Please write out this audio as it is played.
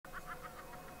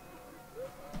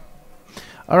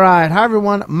Alright, hi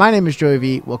everyone, my name is Joey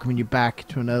V, welcoming you back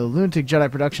to another Lunatic Jedi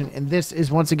production, and this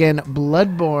is once again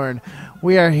Bloodborne.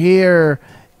 We are here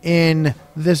in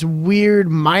this weird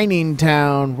mining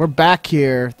town. We're back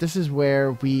here. This is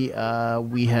where we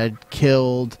had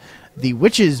killed the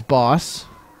witch's boss.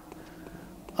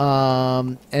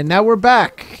 And now we're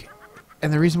back.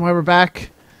 And the reason why we're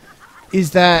back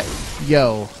is that,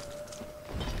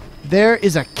 there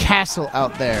is a castle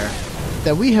out there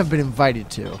that we have been invited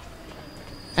to.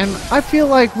 And I feel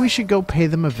like we should go pay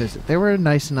them a visit. They were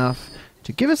nice enough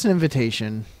to give us an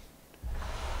invitation.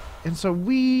 And so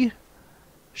we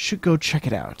should go check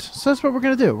it out. So that's what we're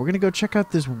going to do. We're going to go check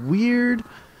out this weird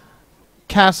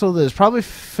castle that is probably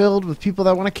filled with people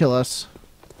that want to kill us.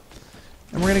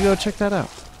 And we're going to go check that out.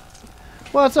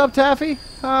 What's up, Taffy?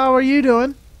 How are you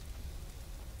doing?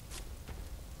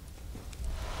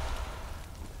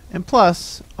 And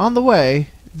plus, on the way,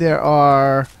 there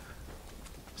are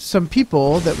some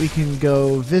people that we can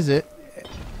go visit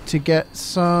to get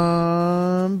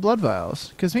some blood vials,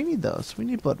 because we need those. We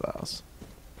need blood vials.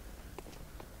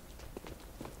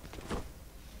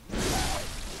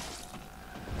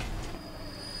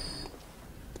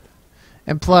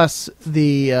 And plus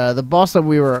the boss that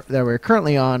we're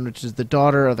currently on, which is the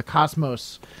daughter of the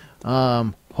Cosmos.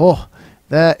 That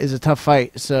is a tough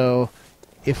fight. So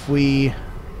if we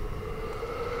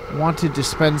wanted to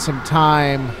spend some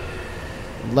time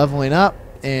leveling up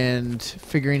and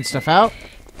figuring stuff out,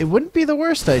 it wouldn't be the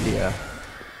worst idea.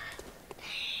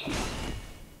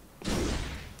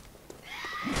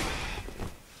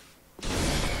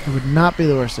 It would not be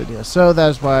the worst idea. So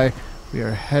that's why we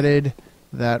are headed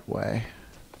that way.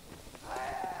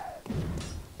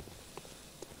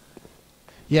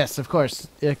 Yes, of course.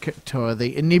 To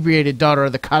the inebriated daughter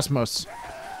of the Cosmos.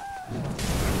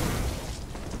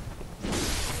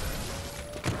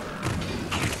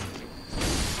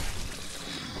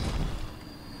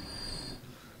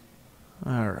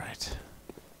 Alright.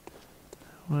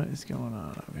 What is going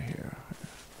on over here?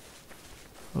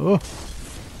 Oh!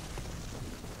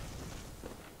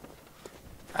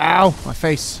 Ow! My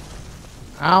face!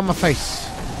 Ow, my face!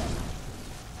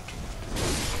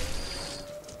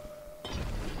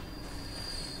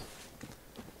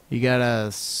 You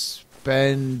gotta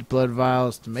spend blood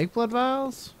vials to make blood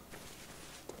vials?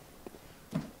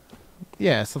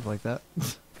 Yeah, something like that.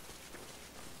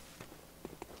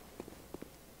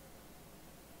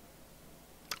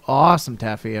 Awesome,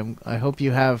 Taffy. I hope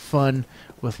you have fun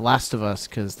with Last of Us,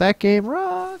 because that game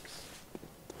rocks.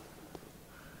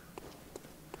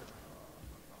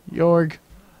 Yorg.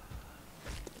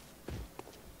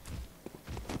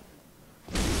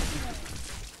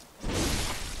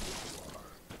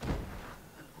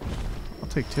 I'll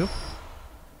take two.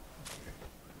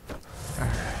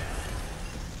 Alright.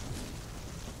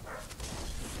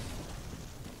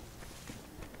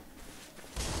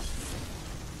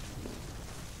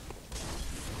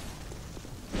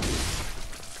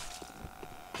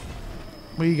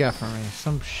 What do you got for me?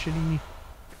 Some shitty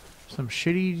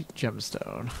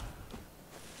gemstone.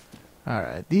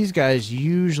 Alright, these guys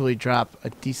usually drop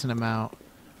a decent amount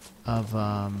of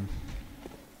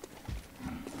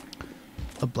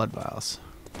blood vials.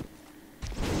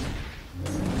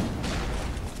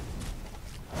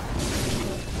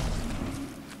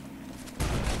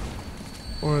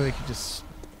 Or they could just...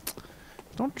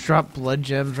 Don't drop blood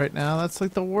gems right now. That's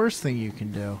like the worst thing you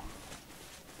can do.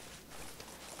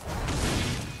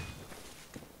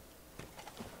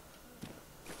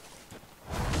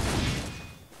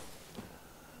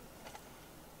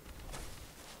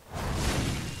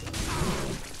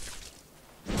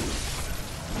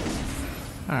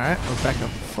 Alright, we're back up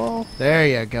full. There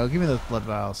you go. Give me those blood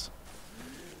vials.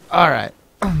 Alright.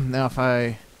 Now if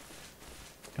I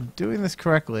am doing this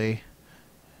correctly,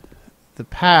 the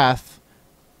path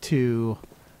to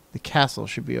the castle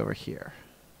should be over here.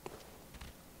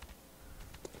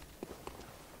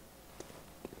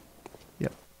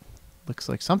 Yep. Looks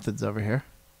like something's over here.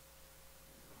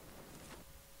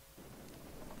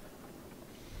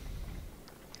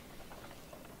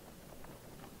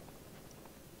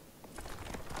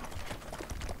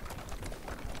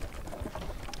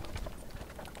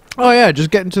 Oh yeah, just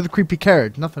get into the creepy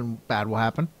carriage. Nothing bad will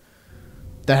happen.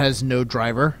 That has no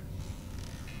driver.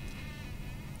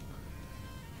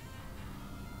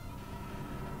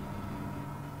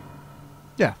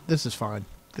 Yeah, this is fine.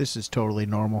 This is totally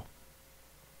normal.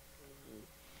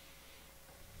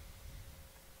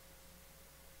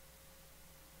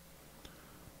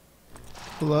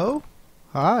 Hello?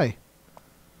 Hi.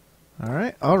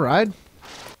 Alright, I'll ride.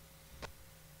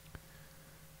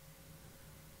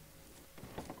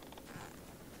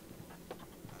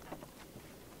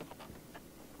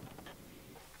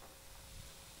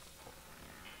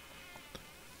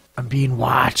 being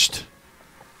watched.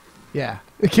 Yeah.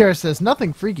 Kara says,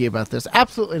 nothing freaky about this.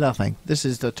 Absolutely nothing. This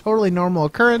is a totally normal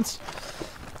occurrence.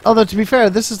 Although, to be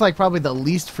fair, this is like probably the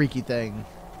least freaky thing.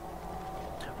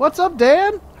 What's up,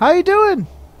 Dan? How you doing?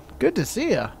 Good to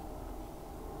see ya.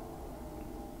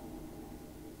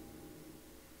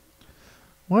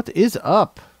 What is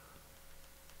up?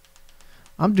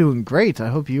 I'm doing great. I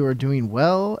hope you are doing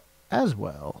well as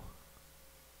well.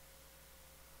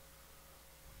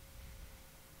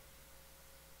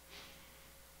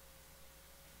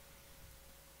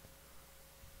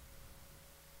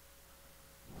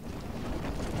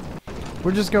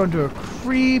 We're just going to a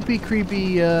creepy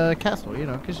castle, you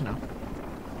know, because, you know.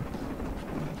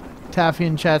 Taffy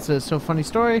in chat says, so funny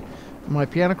story. In my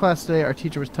piano class today, our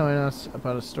teacher was telling us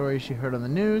about a story she heard on the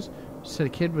news. She said a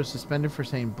kid was suspended for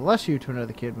saying bless you to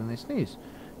another kid when they sneeze.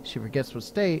 She forgets what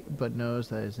state, but knows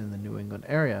that is in the New England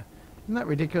area. Isn't that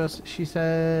ridiculous? She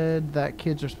said that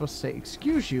kids are supposed to say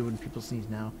excuse you when people sneeze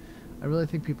now. I really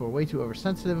think people are way too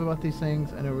oversensitive about these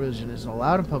things. I know religion isn't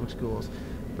allowed in public schools,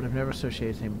 but I've never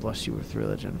associated saying bless you with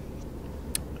religion.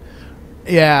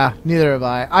 Yeah, neither have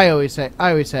I. I always say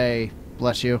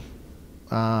bless you.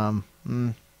 And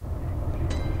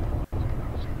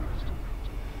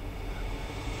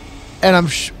I'm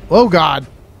oh God.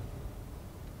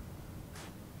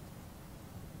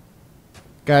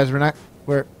 Guys, we're not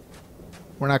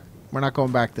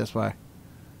going back this way.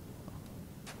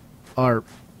 Our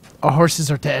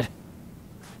horses are dead.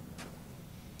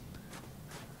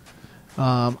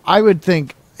 I would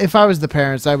think if I was the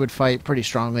parents, I would fight pretty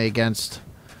strongly against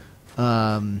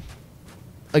that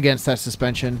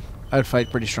suspension. I would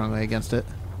fight pretty strongly against it.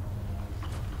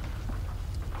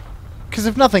 Because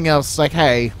if nothing else, like,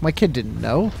 hey, my kid didn't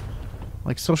know.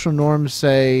 Like, social norms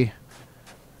say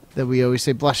that we always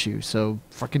say bless you, so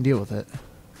fucking deal with it.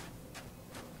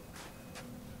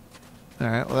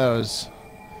 Alright, well, that was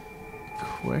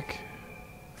quick.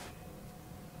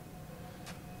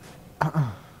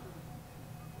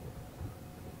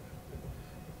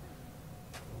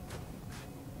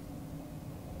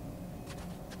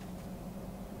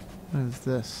 What is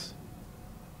this?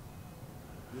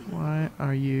 Why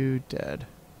are you dead?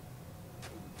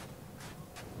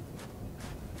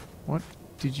 What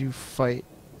did you fight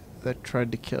that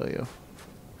tried to kill you?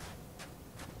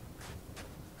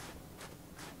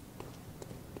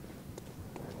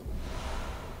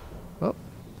 Oh.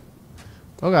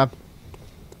 Oh God.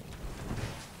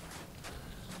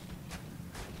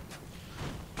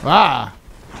 Ah!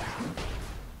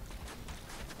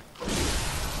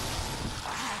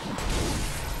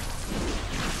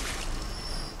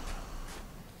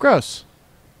 Gross.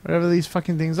 Whatever these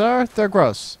fucking things are, they're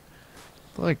gross.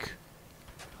 Like,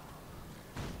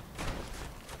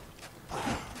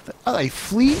 are they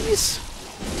fleas?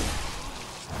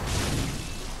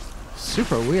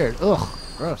 Super weird. Ugh,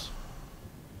 gross.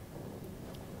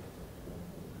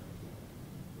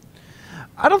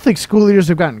 I don't think school leaders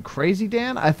have gotten crazy,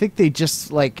 Dan. I think they just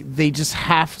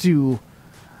have to,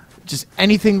 just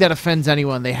anything that offends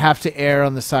anyone, they have to err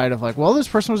on the side of like, well, this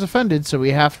person was offended, so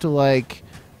we have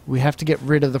to get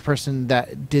rid of the person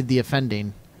that did the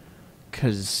offending,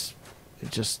 because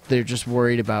they're just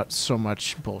worried about so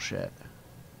much bullshit.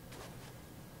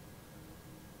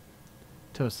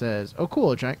 Toe says, oh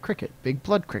cool, a giant cricket. Big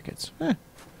blood crickets.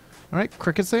 Alright,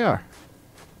 crickets they are.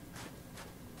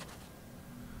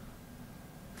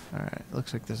 Alright,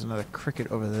 looks like there's another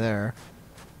cricket over there.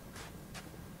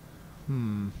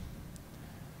 There's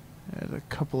a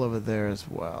couple over there as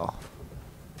well.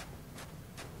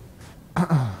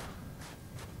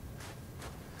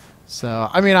 So,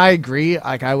 I mean, I agree.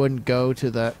 Like, I wouldn't go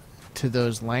to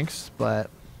those lengths, but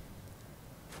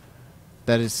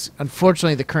that is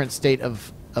unfortunately the current state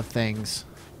of things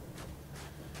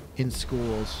in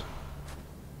schools.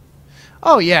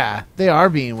 Oh yeah, they are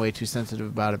being way too sensitive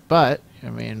about it, but I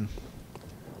mean,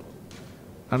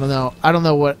 I don't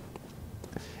know what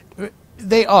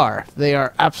they are. They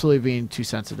are absolutely being too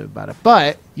sensitive about it,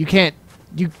 but you can't.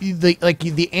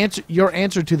 Your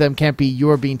answer to them can't be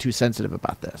you're being too sensitive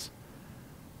about this.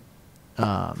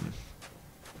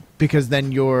 Because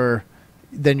then you're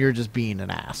just being an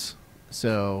ass.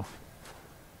 So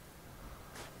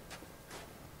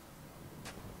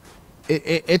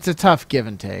it's a tough give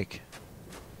and take.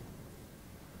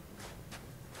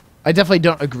 I definitely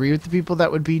don't agree with the people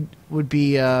that would be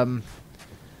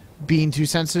being too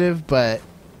sensitive, but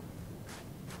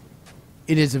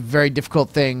it is a very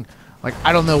difficult thing. Like,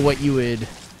 I don't know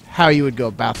how you would go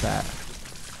about that.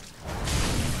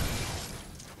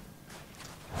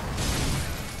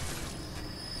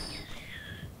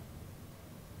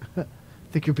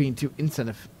 think you're being too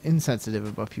insensitive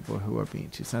about people who are being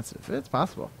too sensitive. It's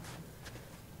possible.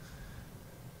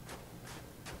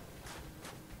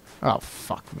 Oh,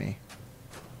 fuck me.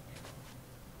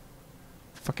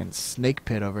 Fucking snake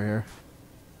pit over here.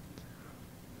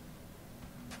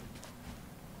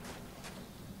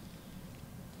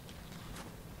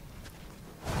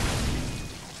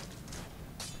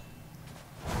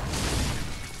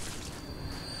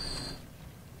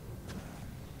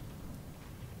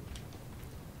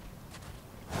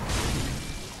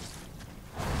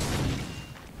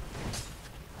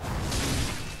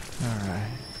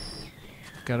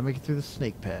 Gotta make it through the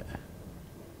snake pit.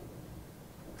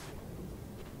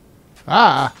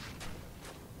 Ah!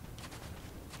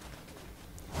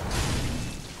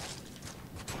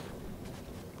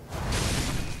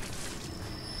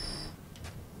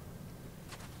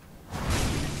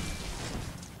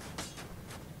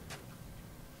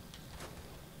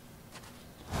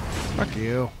 Fuck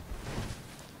you.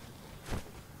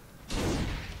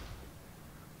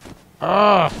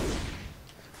 Ah!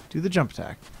 Do the jump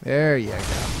attack. There you go.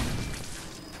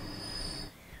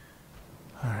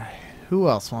 Alright. Who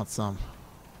else wants some?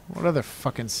 What other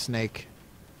fucking snake?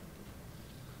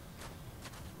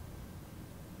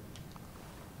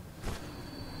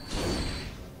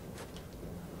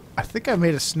 I think I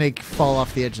made a snake fall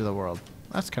off the edge of the world.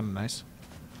 That's kind of nice.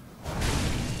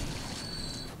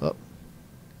 Oh.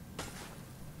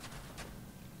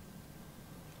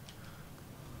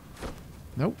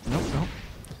 Nope, nope, nope.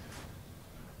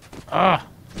 Ah!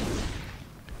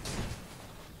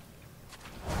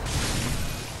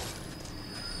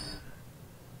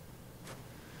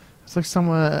 It's like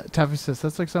someone, Taffy says,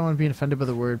 that's like someone being offended by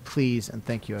the word please and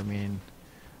thank you. I mean,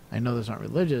 I know those aren't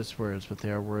religious words, but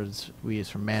they are words we use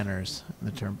for manners.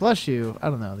 And the term bless you, I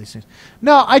don't know, these things.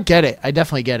 No, I get it. I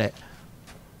definitely get it.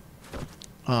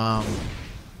 I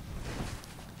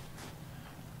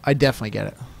definitely get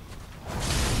it.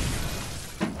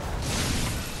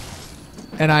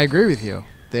 And I agree with you.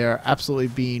 They are absolutely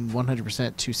being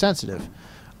 100% too sensitive.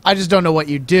 I just don't know what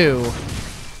you do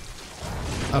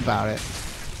about it.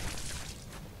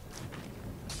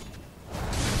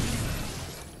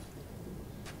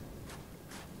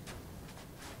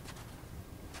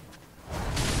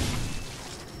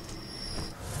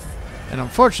 And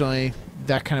unfortunately,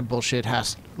 that kind of bullshit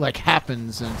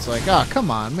happens, and it's like, oh,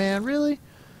 come on, man, really?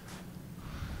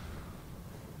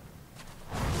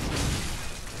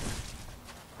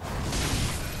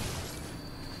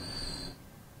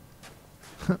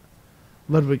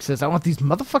 Ludwig says, I want these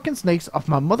motherfucking snakes off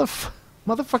my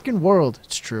motherfucking world.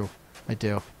 It's true. I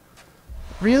do.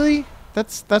 Really?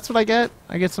 That's what I get?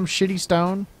 I get some shitty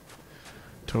stone?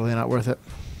 Totally not worth it.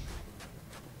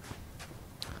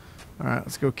 Alright,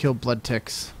 let's go kill blood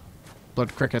ticks.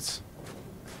 Blood crickets.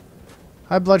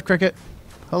 Hi, blood cricket.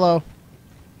 Hello.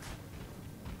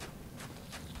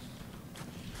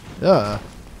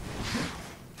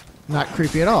 Not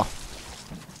creepy at all.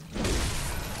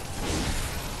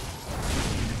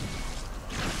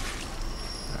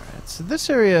 So this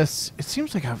area, it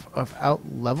seems like I've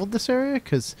out-leveled this area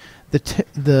because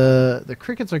the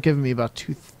crickets are giving me about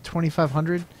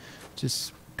 2,500,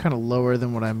 just kind of lower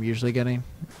than what I'm usually getting.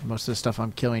 Most of the stuff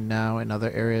I'm killing now in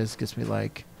other areas gives me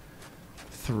like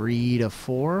 3 to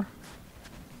 4.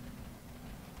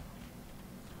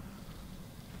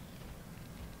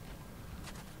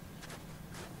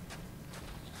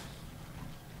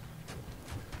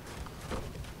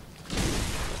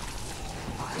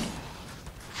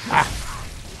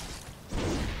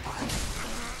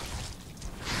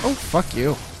 Oh, fuck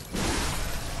you.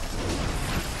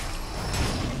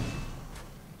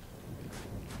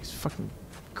 These fucking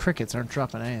crickets aren't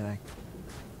dropping anything.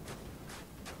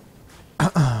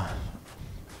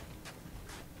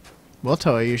 Well,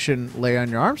 Toa, you shouldn't lay on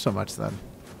your arm so much then.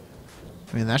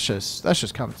 I mean, that's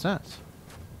just common sense.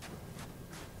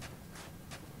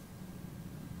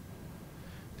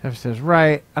 Taffy says,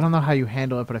 right, I don't know how you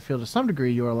handle it, but I feel to some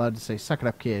degree you are allowed to say, suck it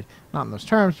up, kid. Not in those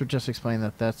terms, but just explain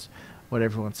that that's what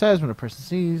everyone says when a person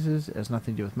sneezes. It has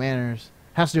nothing to do with manners.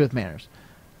 Has to do with manners.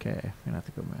 Okay, I'm going to have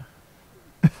to go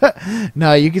back.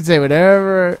 No, you can say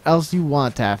whatever else you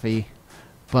want, Taffy.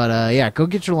 But, yeah, go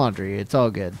get your laundry. It's all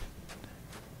good.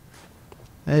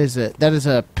 That is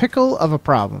a pickle of a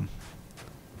problem.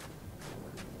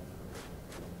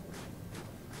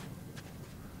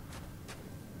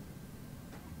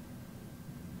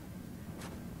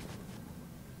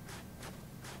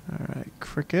 Alright,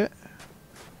 cricket.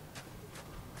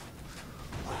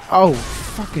 Oh,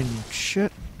 fucking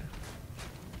shit.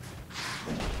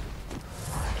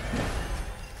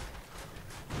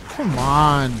 Come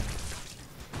on.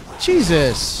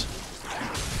 Jesus.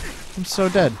 I'm so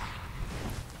dead.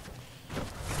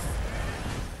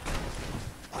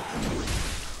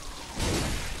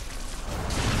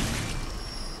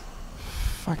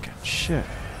 Fucking shit.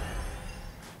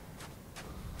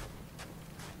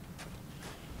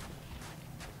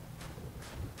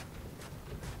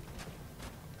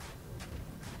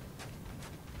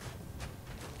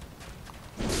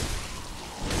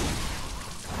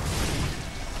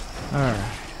 Alright.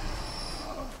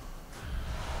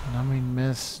 Numbing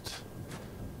mist.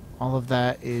 All of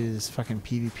that is fucking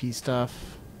PvP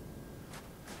stuff.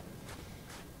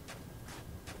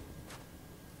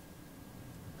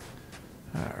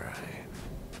 Alright.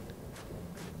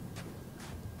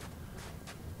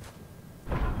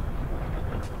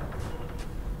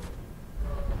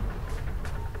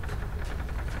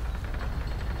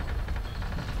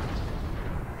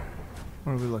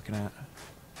 What are we looking at?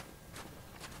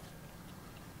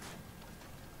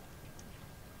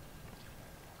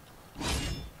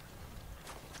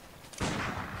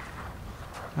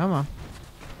 Come on.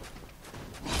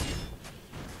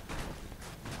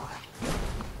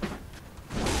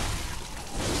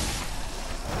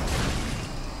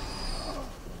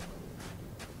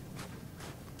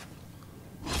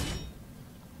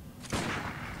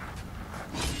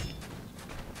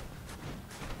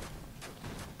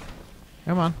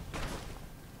 Come on.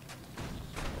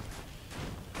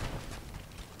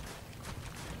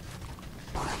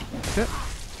 Shit.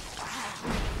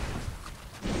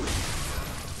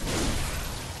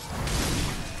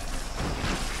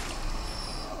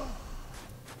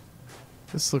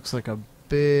 This looks like a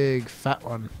big fat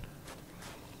one.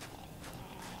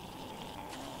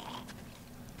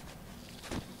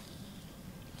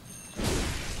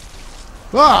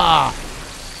 Ah!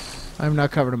 I'm now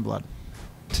covered in blood.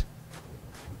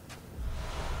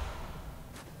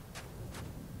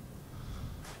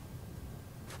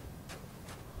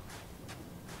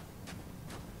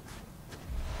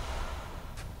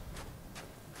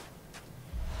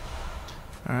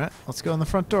 Alright, let's go in the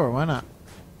front door. Why not?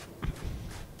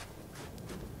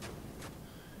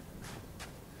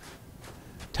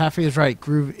 Taffy is right.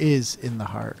 Groove is in the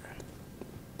heart.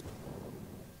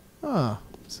 Oh,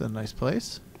 it's a nice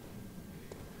place.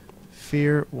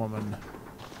 Fear woman.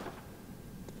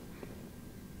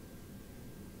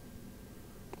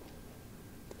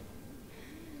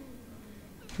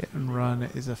 Hit and run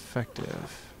is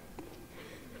effective.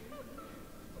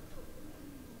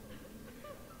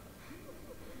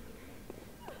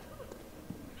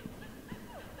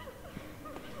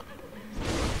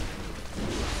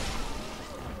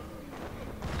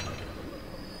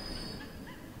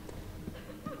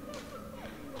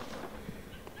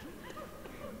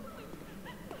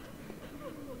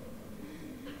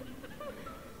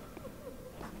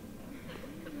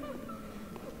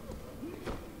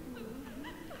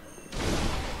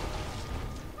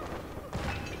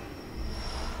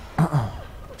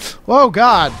 Oh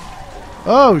God!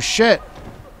 Oh shit!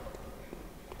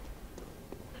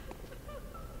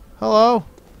 Hello?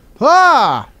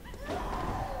 Ah!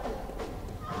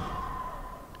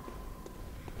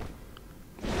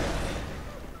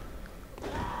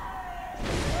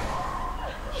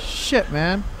 Shit,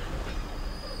 man.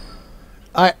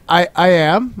 I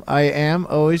am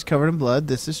always covered in blood.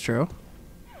 This is true.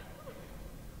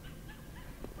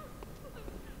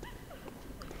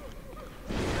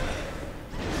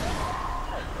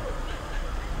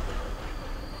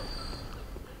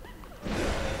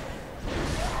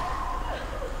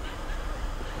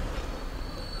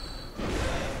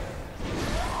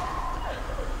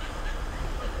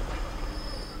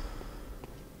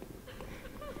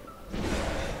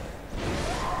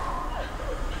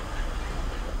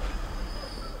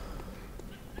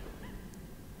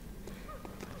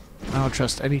 I don't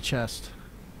trust any chest.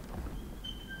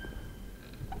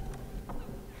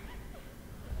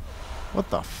 What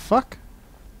the fuck?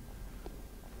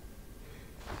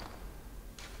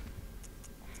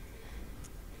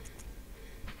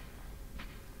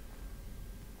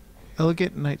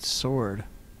 Elegant Knight's Sword.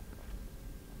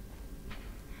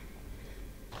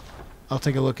 I'll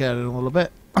take a look at it in a little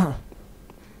bit.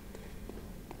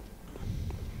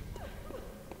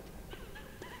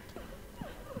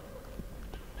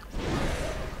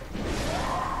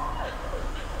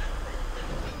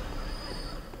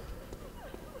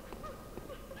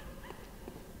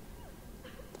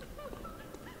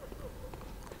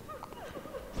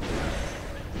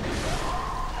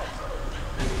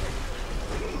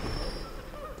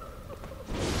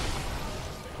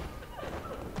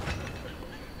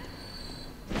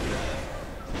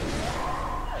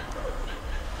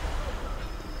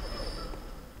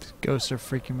 Ghosts are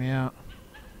freaking me out.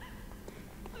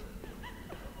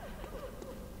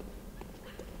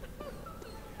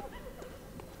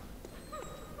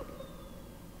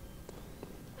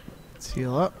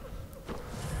 heal up.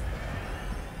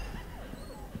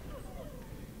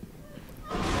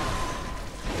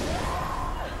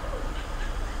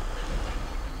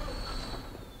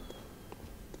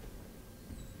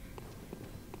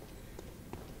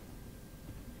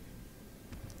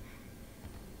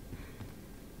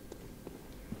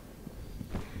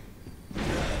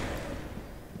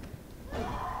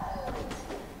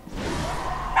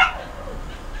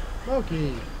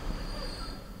 Loki,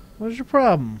 what is your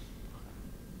problem?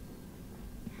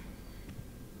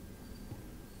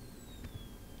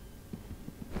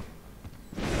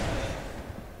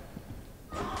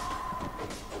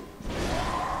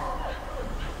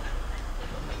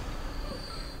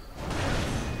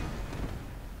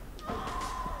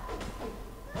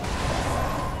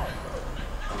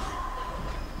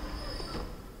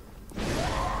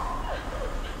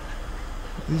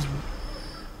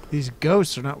 These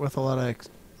ghosts are not worth a lot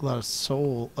of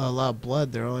soul, a lot of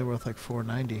blood. They're only worth like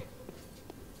 490.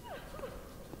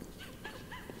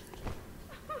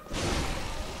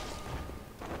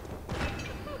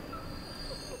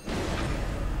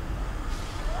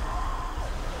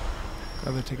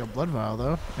 Glad they take a blood vial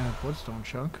though, and a bloodstone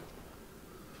chunk.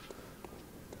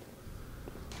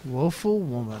 Woeful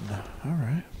woman. All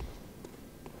right.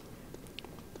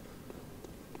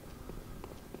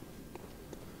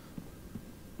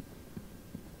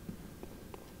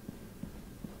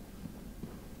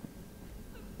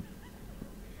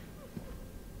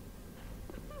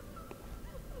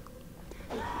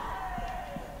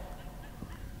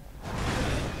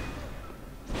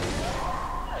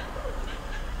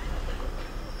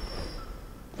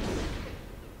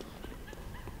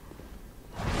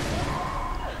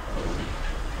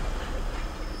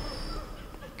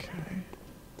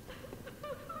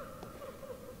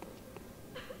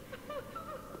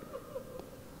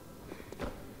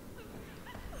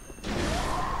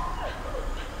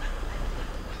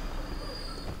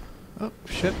 Oh,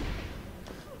 shit.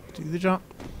 Do the jump.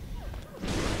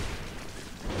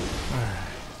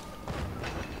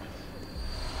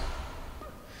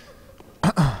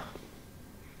 Alright.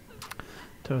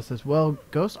 Toad says, well,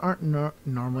 ghosts aren't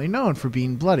normally known for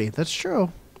being bloody. That's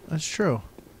true. That's true.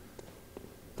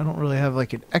 I don't really have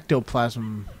like an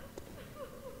ectoplasm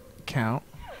count.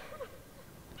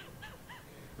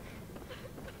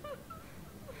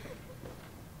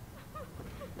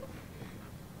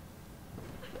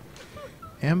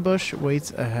 Ambush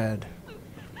waits ahead.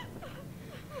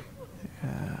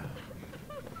 Yeah.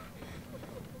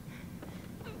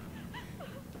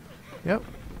 Yep.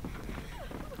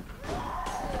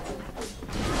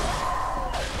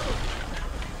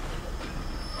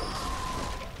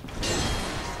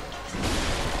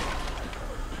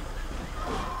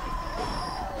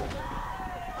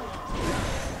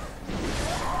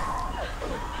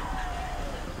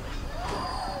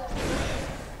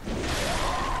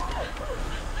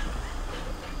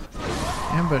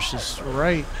 Ambush is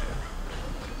right.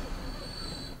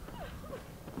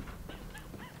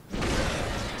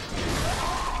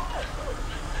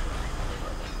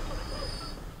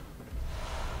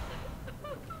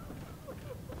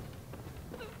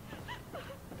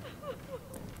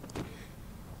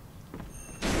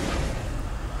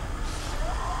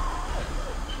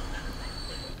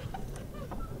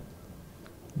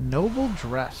 Noble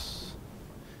dress.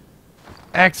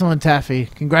 Excellent, Taffy.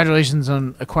 Congratulations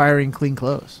on acquiring clean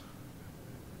clothes.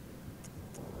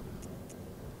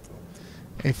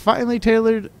 A finely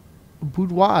tailored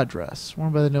boudoir dress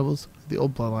worn by the nobles of the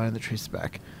old bloodline that traces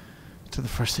back to the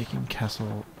Forsaken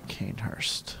Castle,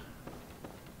 Cainhurst.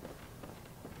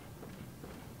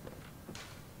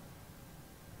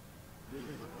 You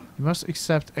must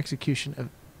accept execution.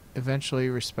 Eventually,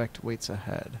 respect waits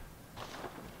ahead.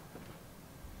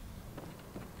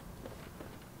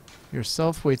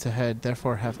 Yourself waits ahead,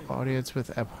 therefore have audience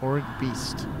with abhorrent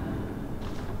beast.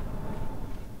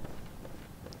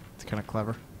 It's kind of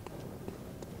clever.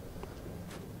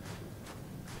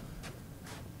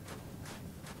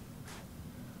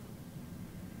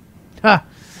 Ha!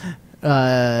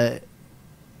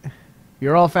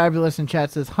 You're all fabulous in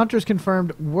chat says, Hunters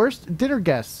confirmed worst dinner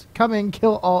guests. Come in,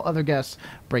 kill all other guests,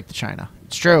 break the china.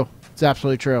 It's true. It's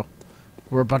absolutely true.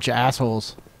 We're a bunch of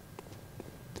assholes.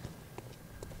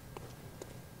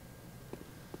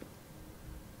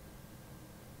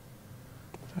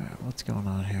 Alright, what's going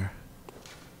on here?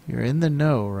 You're in the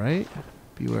know, right?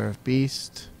 Beware of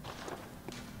beast.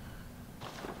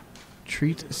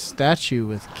 Treat statue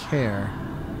with care.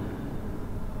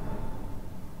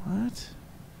 What?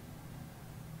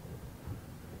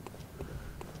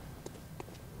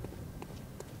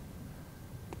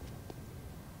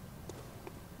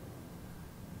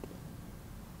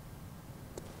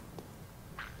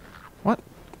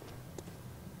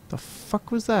 The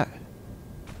fuck was that?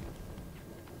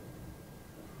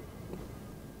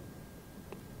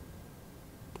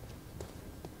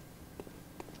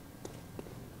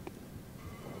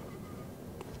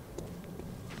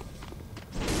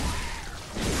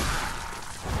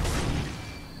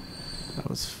 That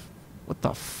was... What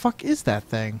the fuck is that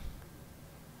thing?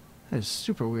 That is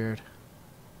super weird.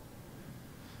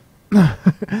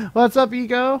 What's up,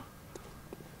 Ego?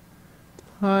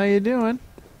 How you doing?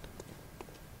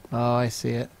 Oh, I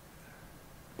see it.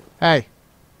 Hey.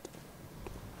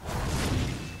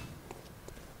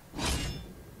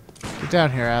 Get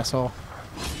down here, asshole.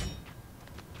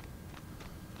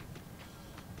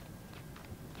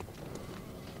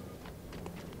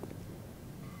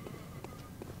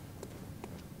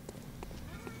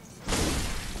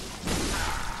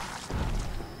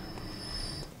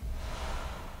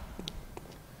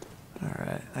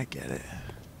 Alright, I get it.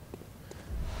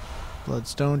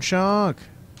 Bloodstone chunk.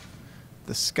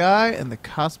 The sky and the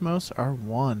cosmos are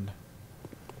one.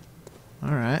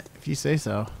 Alright, if you say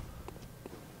so.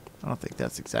 I don't think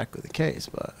that's exactly the case,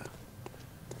 but...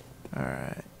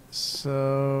 Alright,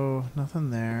 so... Nothing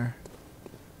there.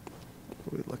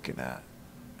 What are we looking at?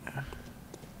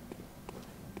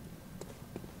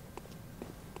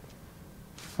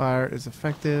 Fire is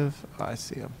effective. Oh, I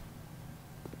see him.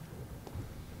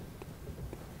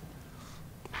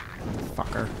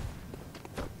 Fucker.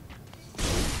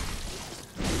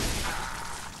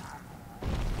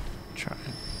 Trying.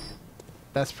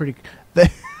 That's pretty...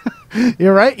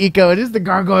 You're right, Eco. It is the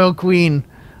Gargoyle Queen.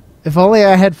 If only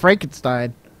I had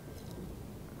Frankenstein.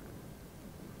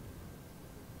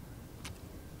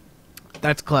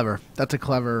 That's clever. That's a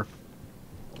clever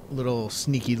little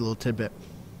sneaky little tidbit.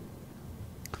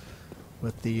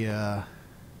 With the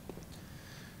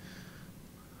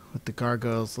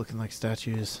gargoyles looking like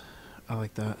statues. I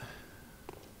like that.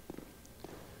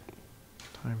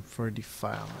 Time for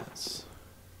defilements.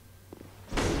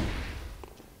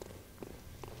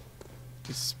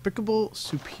 Despicable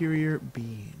superior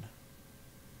being.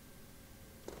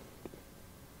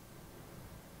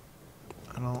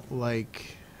 I don't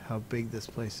like how big this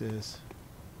place is.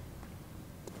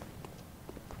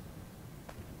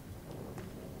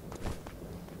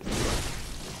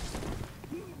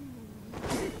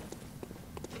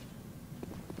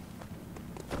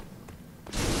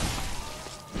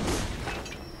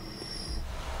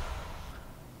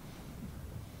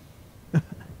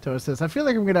 Toa says, I feel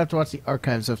like I'm going to have to watch the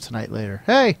archives of tonight later.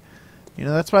 Hey! You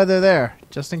know, that's why they're there.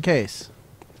 Just in case.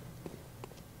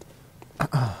 What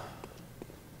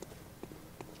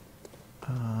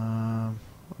are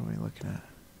we looking at?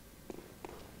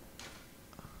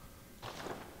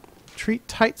 Treat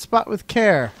tight spot with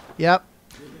care. Yep.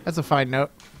 That's a fine note.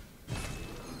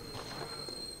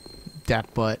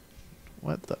 Dat butt.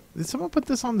 What the? Did someone put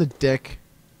this on the dick?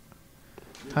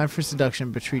 Time for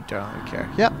seduction, but treat darling with care.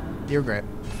 Yep. You're great.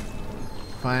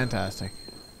 Fantastic.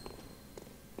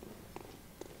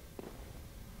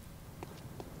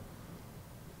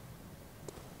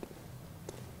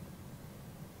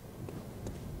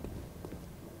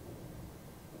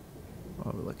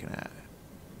 What are we looking at?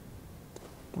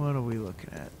 What are we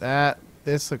looking at?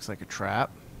 This looks like a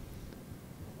trap.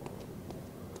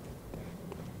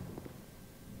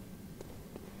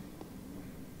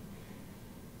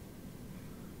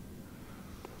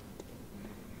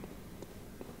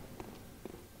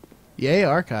 Yay,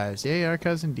 archives. Yay,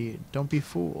 archives indeed. Don't be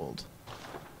fooled.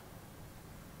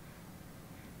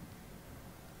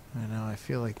 I know, I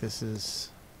feel like this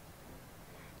is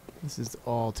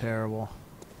all terrible.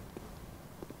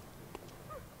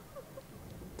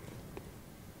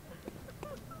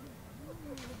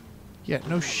 Yeah,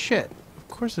 no shit. Of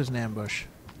course there's an ambush.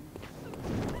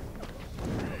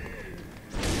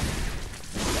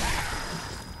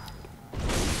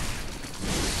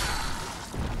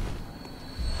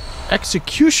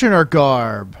 Executioner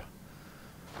garb.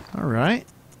 Alright.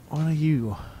 What are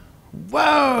you?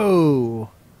 Whoa!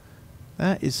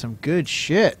 That is some good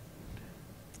shit.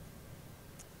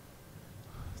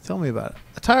 Tell me about it.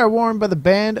 Attire worn by the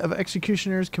band of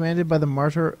executioners commanded by the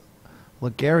martyr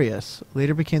Ligarius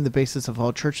later became the basis of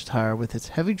all church attire with its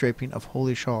heavy draping of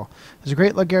holy shawl. As the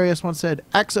great Ligarius once said,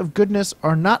 acts of goodness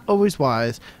are not always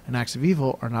wise, and acts of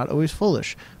evil are not always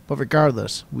foolish. But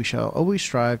regardless, we shall always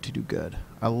strive to do good.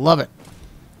 I love it.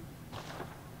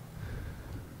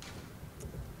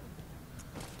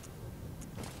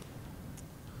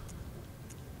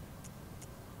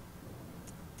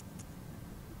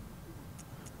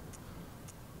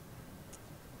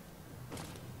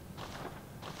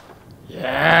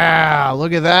 Yeah,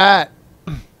 look at that.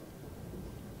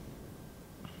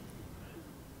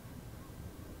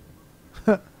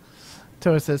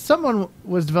 Toa says, someone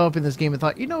was developing this game and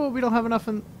thought, you know what we don't have enough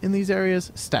in these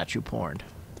areas? Statue porn.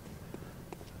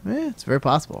 It's very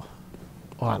possible.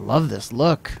 Oh, I love this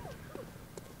look.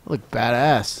 Look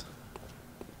badass.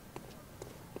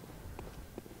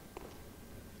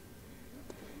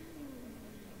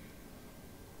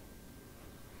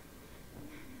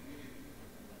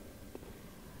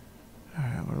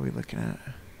 Alright, what are we looking at?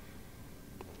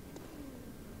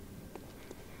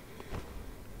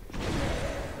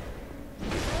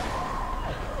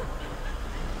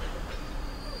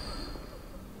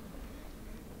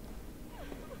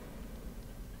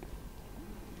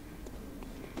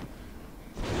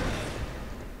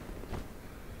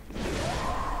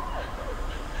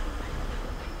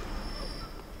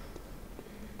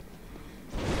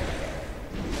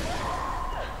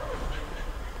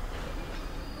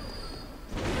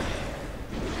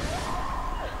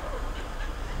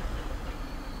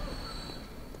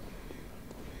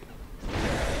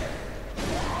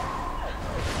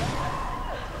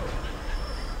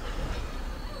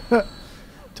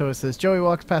 Toa says, Joey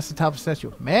walks past the top of the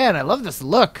statue. Man, I love this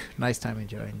look. Nice timing,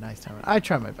 Joey. Nice timing. I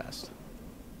try my best.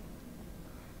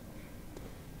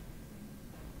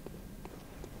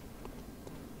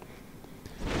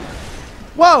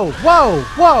 Whoa, whoa,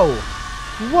 whoa.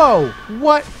 Whoa,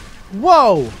 what?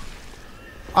 Whoa.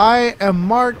 I am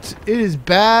marked. It is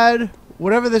bad.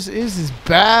 Whatever this is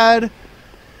bad.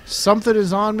 Something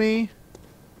is on me.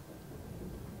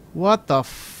 What the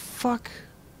fuck?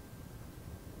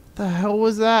 The hell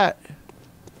was that?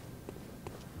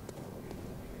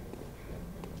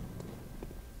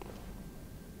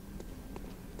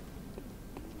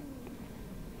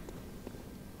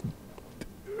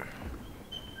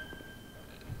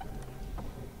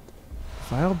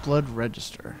 Vile blood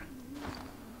register.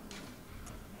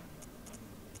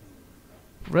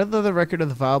 Red leather record of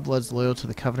the Vile Bloods loyal to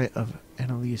the covenant of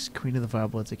Annalise, Queen of the Vile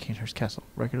Bloods at Cainhurst Castle.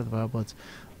 Record of the Vile Bloods,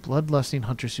 bloodlusting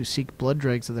hunters who seek blood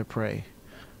dregs of their prey.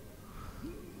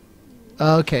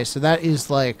 Okay, so that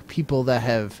is like people that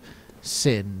have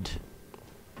sinned.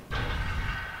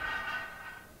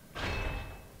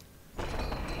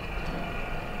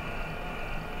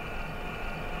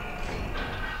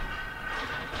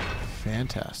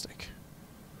 Fantastic.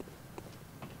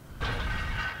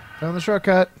 Found the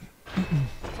shortcut.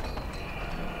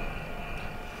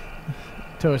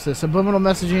 Toa says, subliminal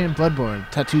messaging in Bloodborne.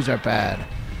 Tattoos are bad.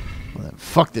 Well then,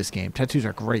 fuck this game. Tattoos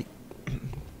are great.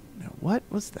 Now, what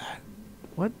was that?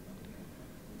 What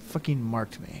fucking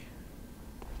marked me?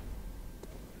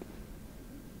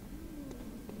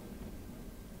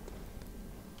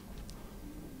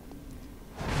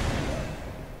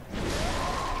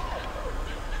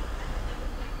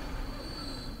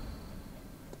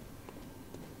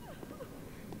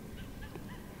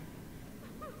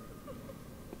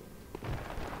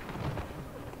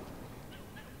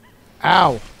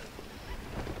 Ow!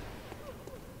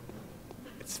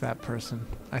 It's that person.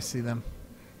 I see them.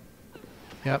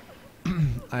 Yep.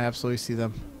 I absolutely see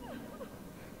them.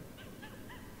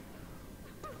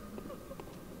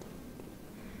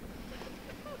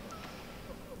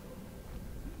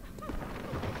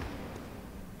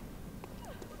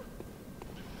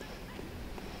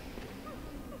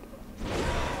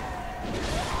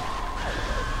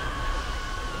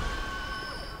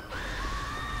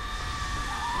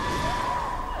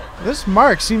 This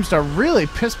mark seems to really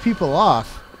piss people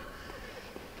off.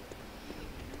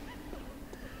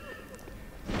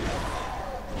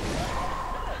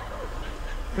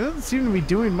 It doesn't seem to be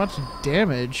doing much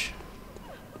damage.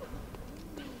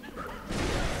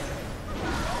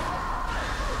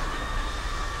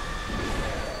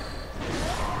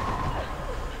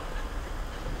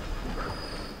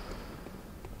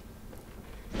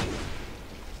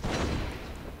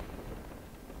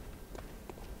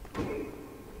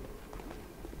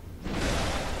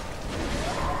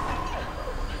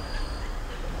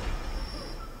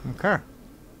 Okay.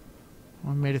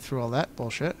 Well, I made it through all that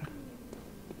bullshit.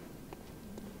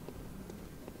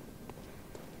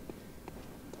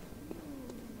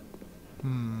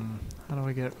 How do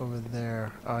I get over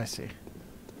there? Oh, I see.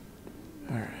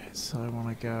 Alright, so I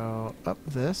want to go up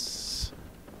this.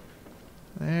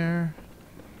 There.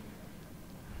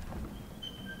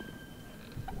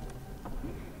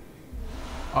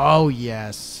 Oh,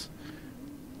 yes.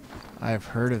 I've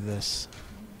heard of this.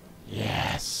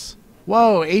 Yes.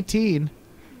 Whoa, 18.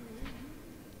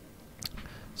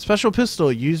 Special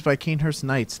pistol used by Cainhurst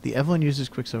Knights. The Evelyn uses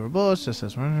quicksilver bullets, just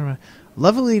as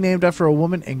lovely named after a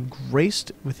woman and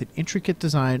graced with an intricate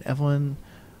design.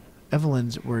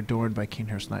 Evelyns were adorned by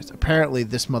Cainhurst Knights. Apparently,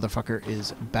 this motherfucker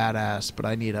is badass, but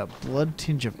I need a blood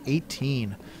tinge of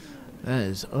 18. That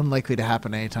is unlikely to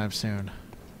happen anytime soon.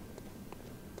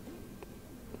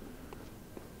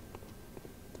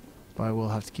 But I will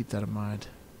have to keep that in mind.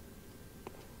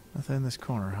 Nothing in this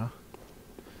corner, huh?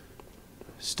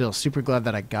 Still super glad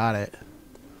that I got it.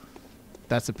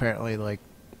 That's apparently like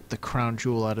the crown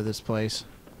jewel out of this place.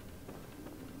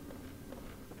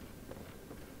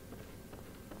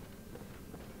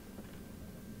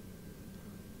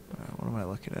 What am I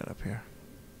looking at up here?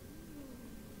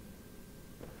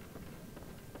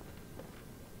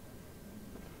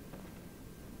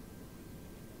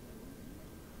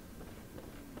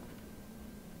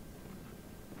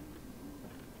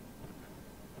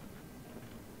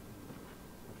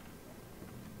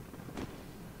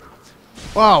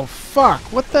 Oh, fuck!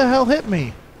 What the hell hit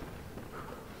me?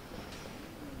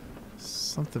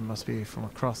 Something must be from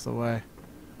across the way.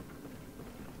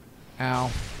 Ow.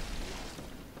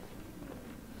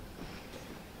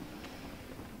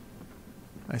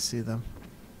 I see them.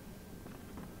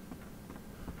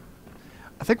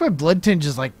 I think my blood tinge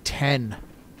is like 10.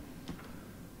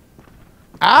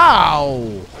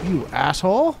 Ow! You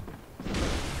asshole!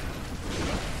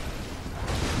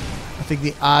 I think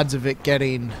the odds of it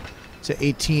getting to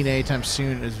 18 anytime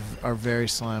soon are very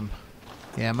slim.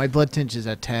 Yeah, my blood tinge is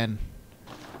at 10.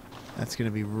 That's going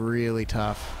to be really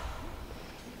tough.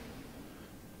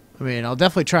 I mean, I'll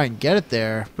definitely try and get it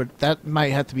there, but that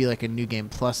might have to be like a New Game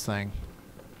Plus thing.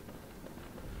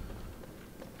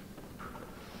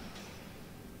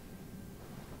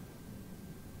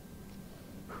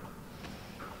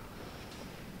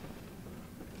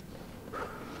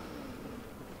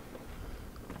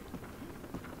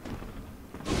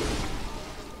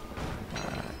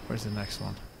 Where's the next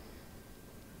one?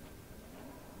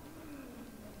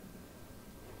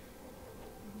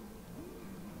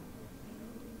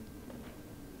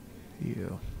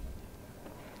 You.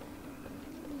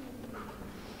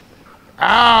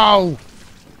 Ow!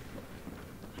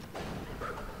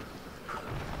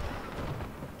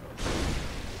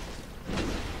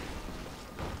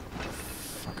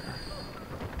 Fucker.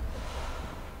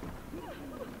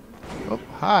 Oh,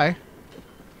 hi.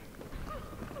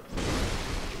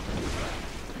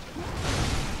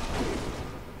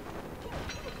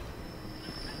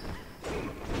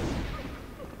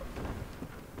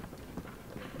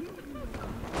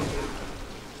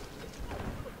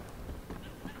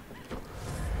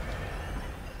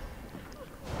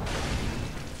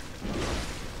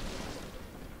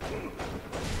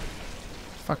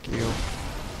 Fuck you.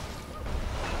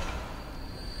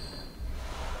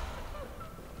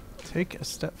 Take a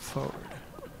step forward.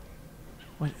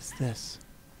 What is this?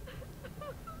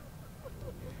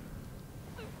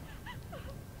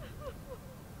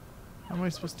 How am I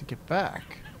supposed to get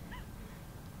back?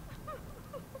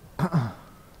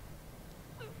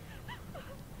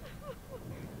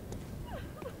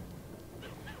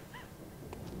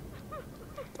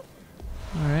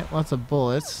 Alright, lots of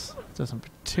bullets. Doesn't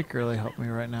particularly help me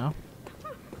right now.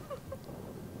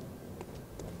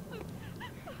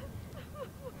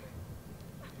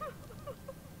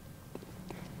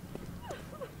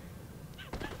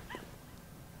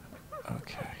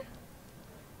 Okay.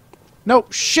 No,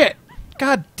 shit!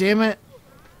 God damn it!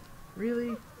 Really?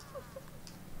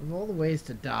 Of all the ways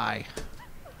to die.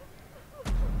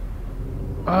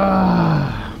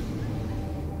 Ah.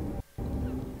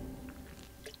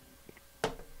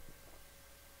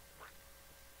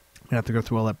 I have to go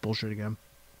through all that bullshit again.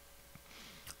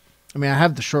 I mean, I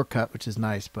have the shortcut, which is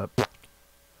nice, but...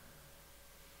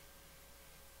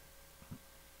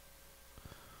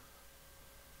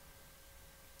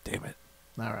 Damn it.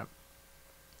 Alright.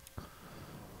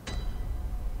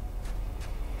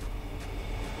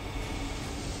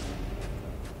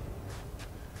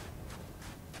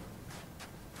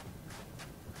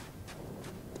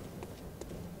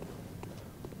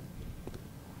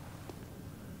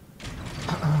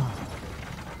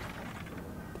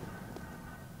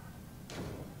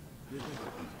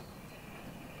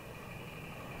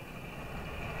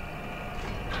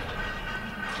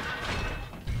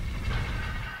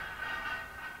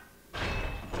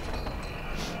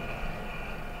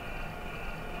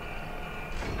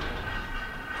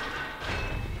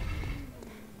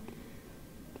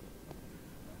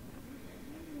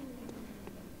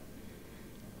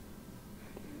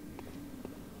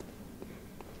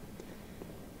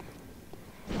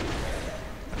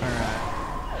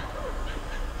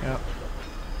 Yep.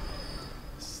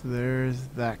 So there's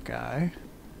that guy.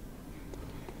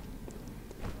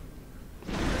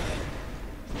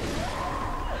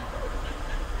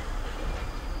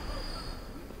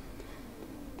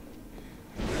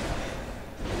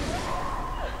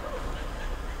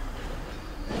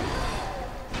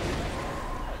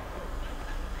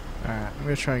 Alright, I'm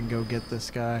gonna try and go get this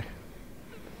guy.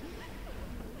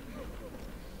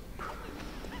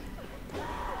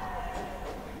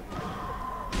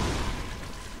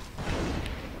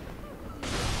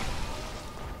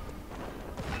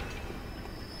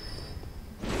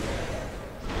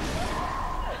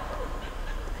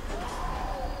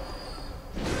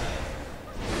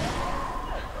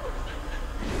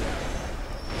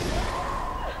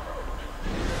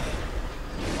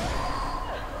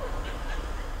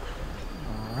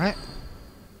 Alright.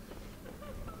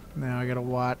 Now I gotta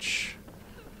watch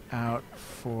out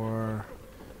for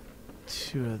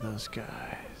two of those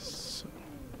guys.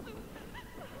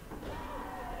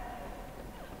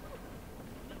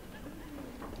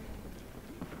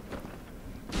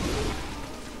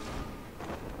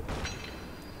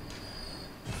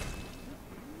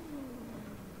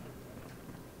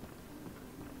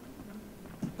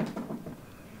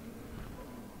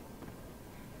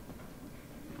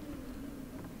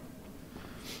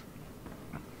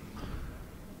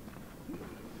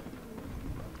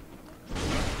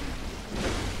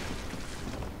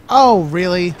 Oh,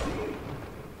 really?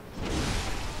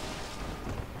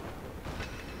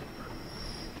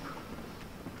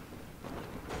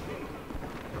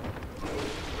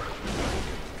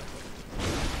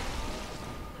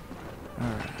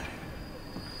 Alright.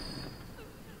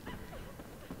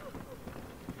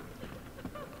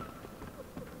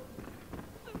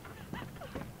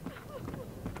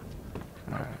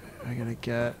 Alright, I gotta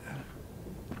get...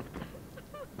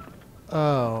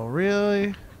 Oh,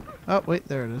 really? Oh, wait,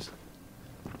 there it is.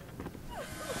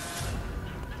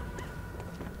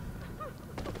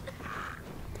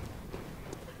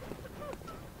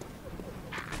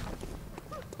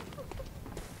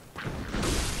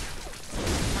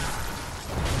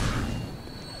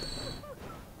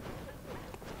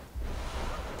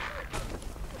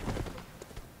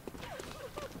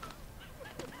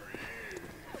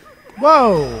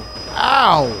 Whoa!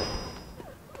 Ow!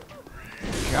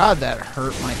 God, that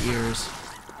hurt my ears.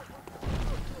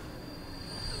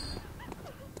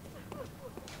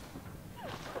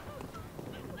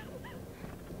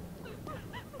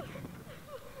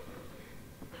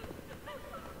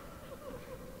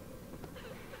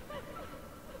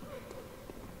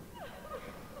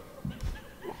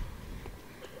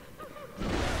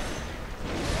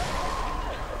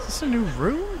 Is this a new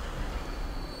room?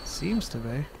 Seems to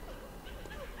be.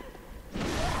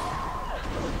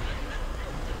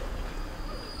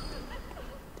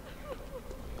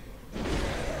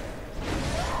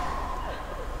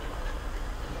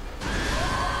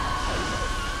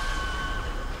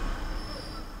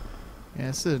 Yeah,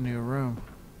 this is a new room.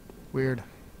 Weird.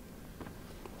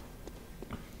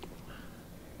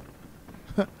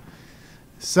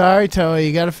 Sorry, Toei,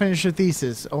 you gotta finish your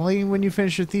thesis. Only when you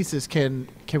finish your thesis can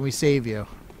we save you.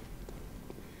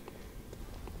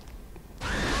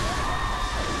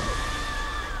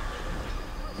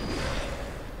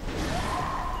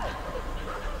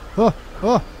 Oh,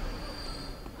 oh.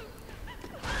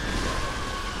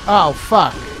 Oh,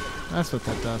 fuck. That's what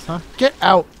that does, huh? Get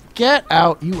out. Get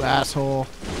out, you asshole.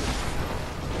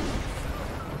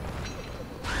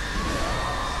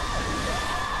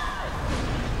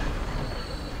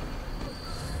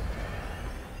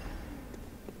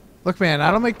 Look, man, I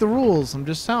don't make the rules. I'm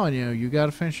just telling you, you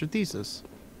gotta finish your thesis.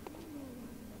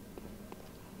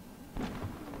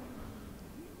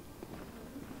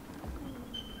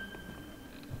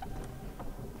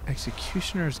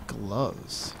 Executioner's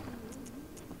gloves.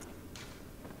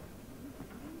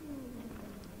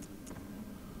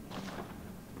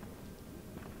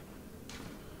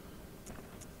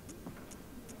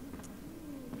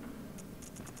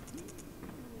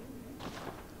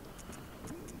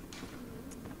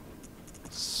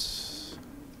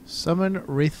 Summon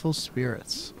wrathful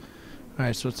spirits.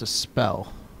 Alright, so it's a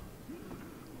spell.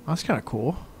 Oh, that's kind of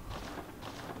cool.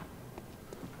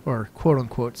 Or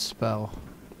quote-unquote spell.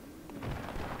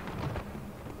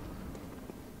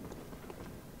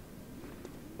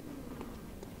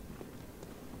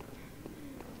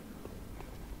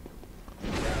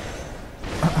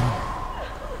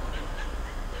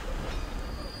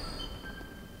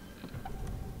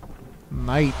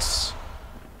 Knights.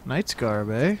 Knights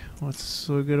garb, eh? What's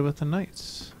so good about the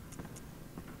knights?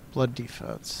 Blood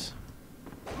defense.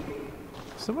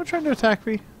 Is someone trying to attack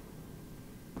me?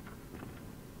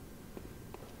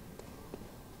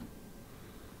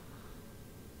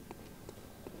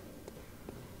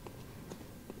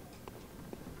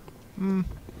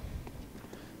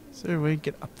 Is there a way to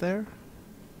get up there?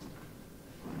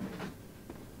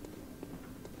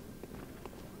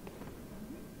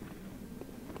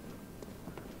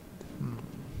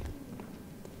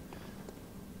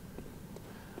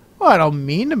 Well, I don't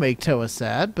mean to make Toa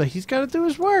sad, but he's got to do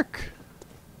his work.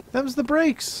 Them's the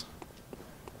breaks.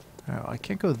 Oh, I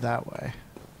can't go that way.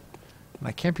 And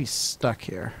I can't be stuck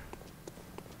here.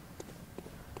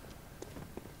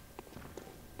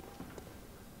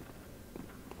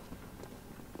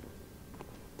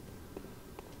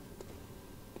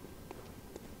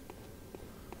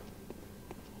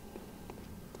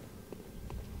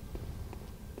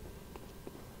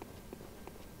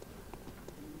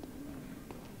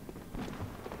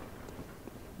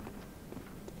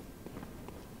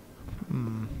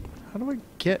 How do I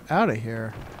get out of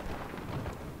here?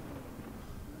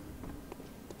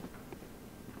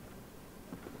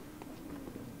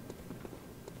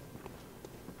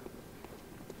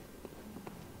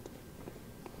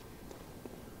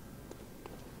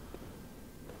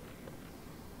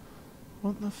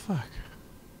 What the fuck?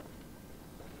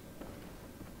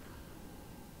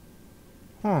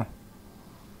 Huh.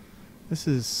 This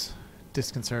is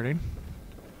disconcerting.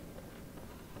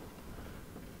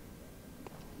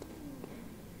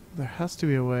 There has to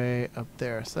be a way up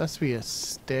there. So there has to be a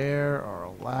stair or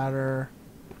a ladder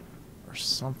or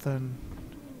something.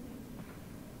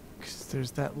 'Cause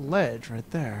there's that ledge right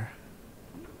there.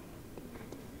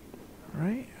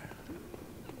 Right?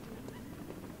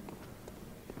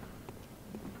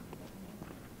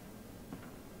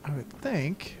 I would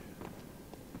think.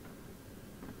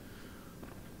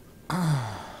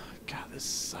 God, this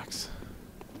sucks.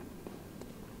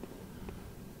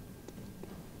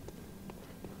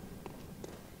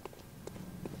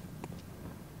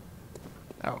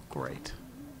 Oh, great.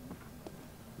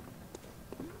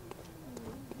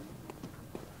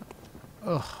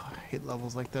 Ugh, I hate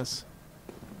levels like this.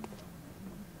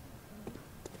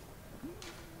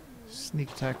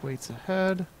 Sneak attack waits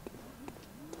ahead.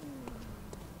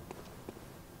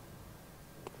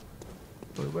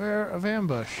 Beware of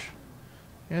ambush.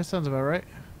 Yeah, sounds about right.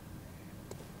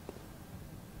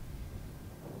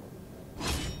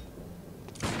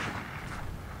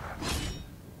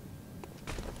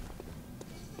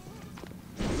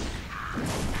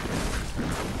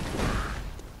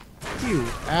 You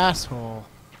asshole.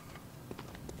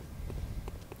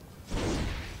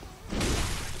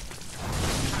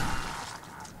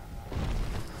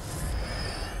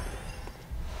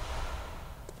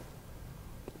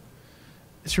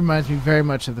 This reminds me very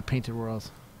much of the Painted World.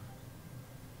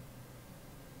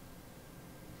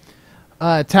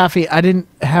 Taffy, I didn't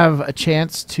have a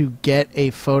chance to get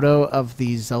a photo of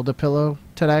the Zelda pillow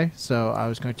today, so I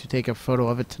was going to take a photo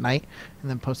of it tonight and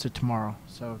then post it tomorrow.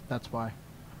 So that's why.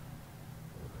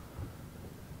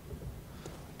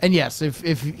 And yes, if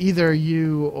either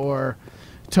you or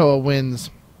Toa wins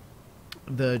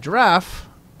the giraffe,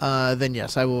 then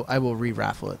yes, I will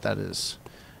re-raffle it. That is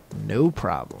no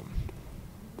problem.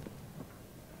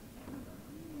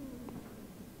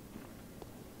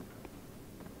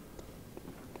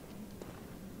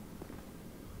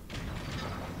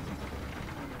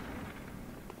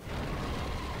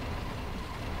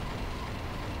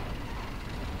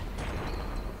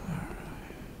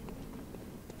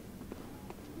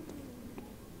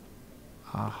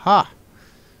 Aha!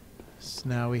 So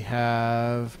now we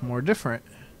have more different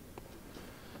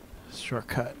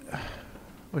shortcut,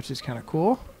 which is kind of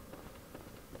cool.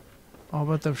 All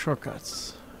about them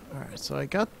shortcuts. Alright, so I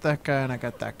got that guy and I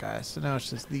got that guy. So now it's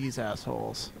just these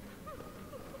assholes.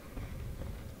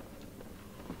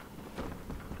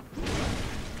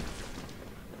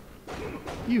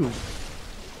 You.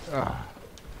 Ugh.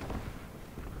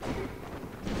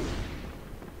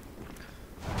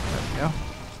 There we go.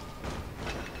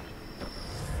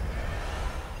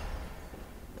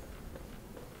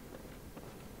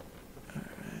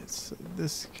 So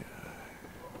this guy.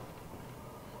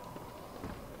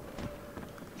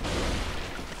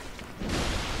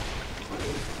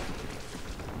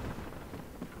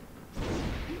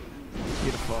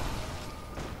 Beautiful.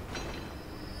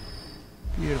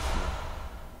 Beautiful.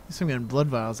 At least I'm getting blood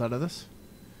vials out of this.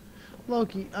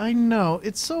 Loki, I know.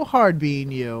 It's so hard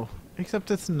being you.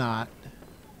 Except it's not.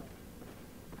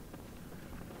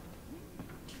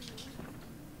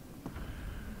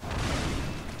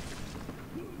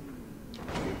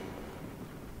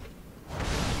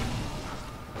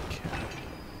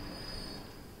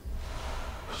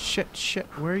 Shit,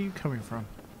 where are you coming from?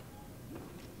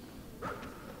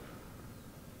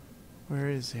 Where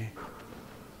is he?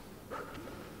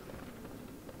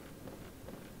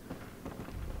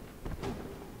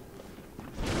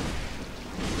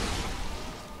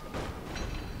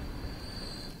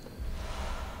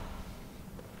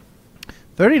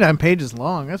 "39 pages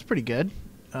long. That's pretty good.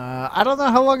 I don't know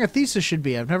how long a thesis should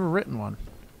be. I've never written one.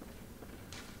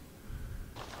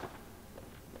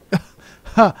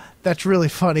 Huh, that's really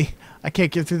funny. I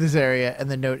can't get through this area, and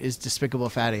the note is despicable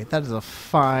fatty. That is a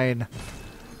fine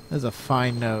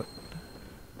note.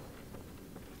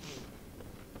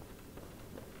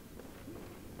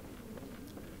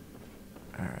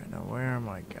 Alright, now where am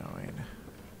I going?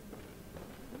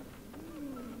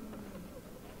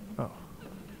 Oh.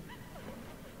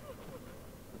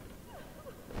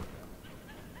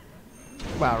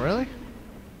 Wow, really?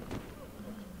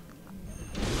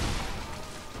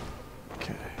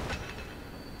 Okay. Good.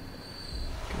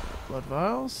 Blood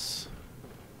vials.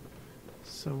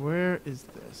 So where is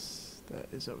this? That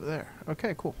is over there.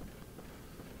 Okay, cool.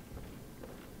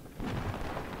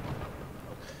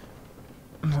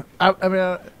 I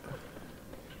mean,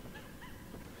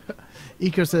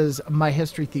 Eco says my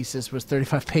history thesis was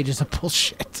 35 pages of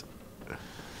bullshit.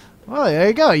 Well, there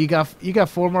you go. You got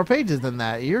 4 more pages than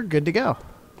that. You're good to go.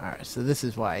 All right, so this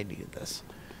is why I needed this,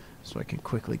 so I can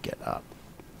quickly get up.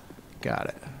 Got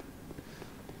it.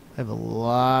 I have a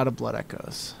lot of blood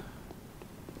echoes.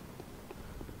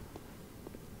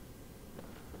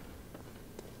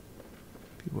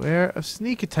 Beware of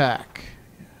sneak attack.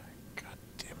 God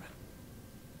damn it.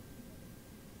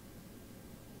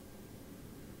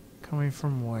 Coming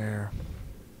from where?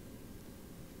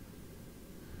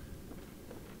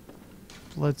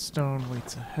 Bloodstone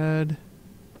waits ahead.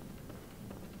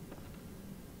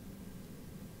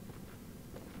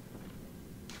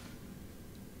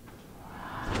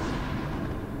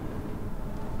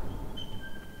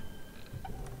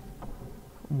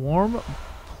 Warm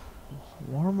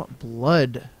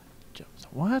blood.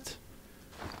 What?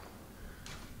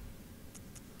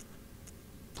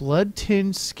 Blood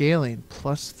tinge scaling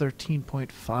plus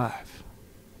 13.5.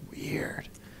 Weird.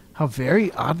 How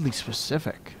very oddly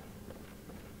specific.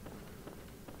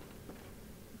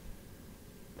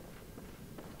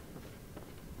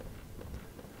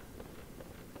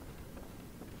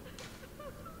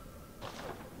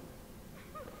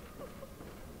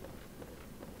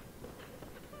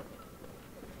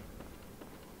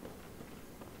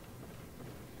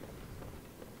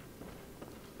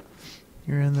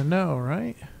 You're in the know,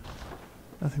 right?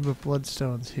 Nothing but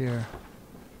bloodstones here.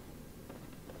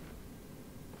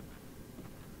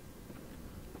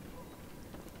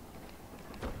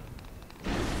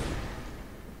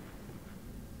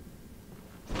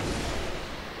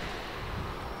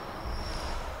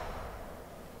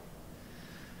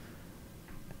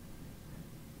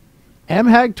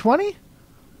 MHAG 20?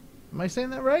 Am I saying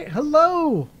that right?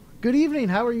 Hello! Good evening,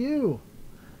 how are you?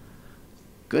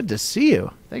 Good to see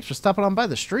you. Thanks for stopping on by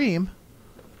the stream.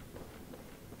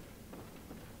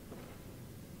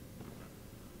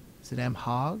 Is it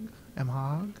MHOG?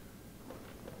 MHOG?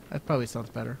 That probably sounds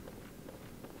better.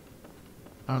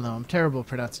 I don't know. I'm terrible at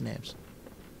pronouncing names.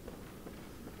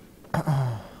 What's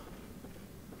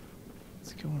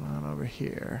going on over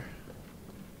here?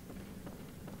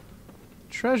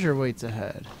 Treasure waits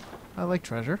ahead. I like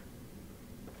treasure.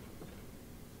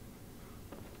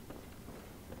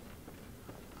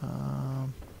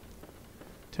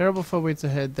 Terrible foe waits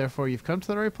ahead, therefore you've come to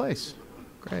the right place.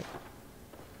 Great.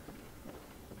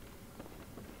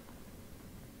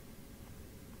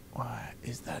 What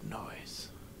is that noise?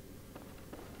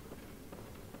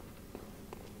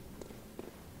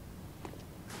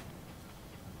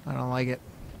 I don't like it.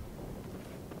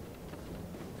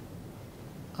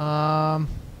 Alright.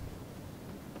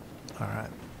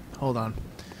 Hold on.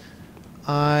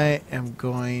 I am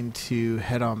going to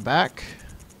head on back.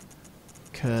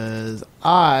 Because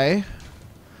I'm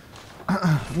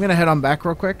going to head on back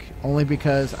real quick. Only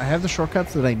because I have the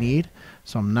shortcuts that I need.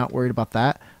 So I'm not worried about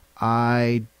that.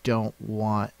 I don't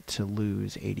want to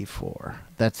lose 84.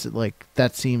 That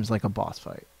seems like a boss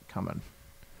fight coming.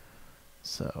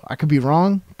 So I could be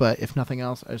wrong. But if nothing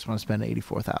else, I just want to spend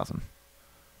 84,000.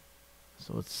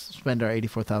 So let's spend our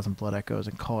 84,000 blood echoes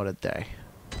and call it a day.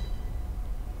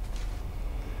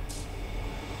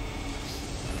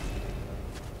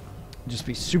 Just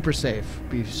be super safe.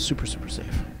 Be super, super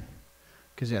safe.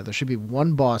 Because, yeah, there should be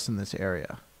one boss in this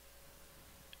area.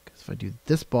 Because if I do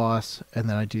this boss, and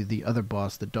then I do the other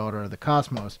boss, the Daughter of the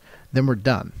Cosmos, then we're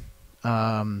done.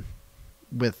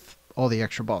 With all the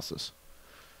extra bosses.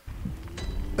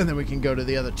 And then we can go to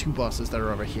the other 2 bosses that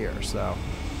are over here, so...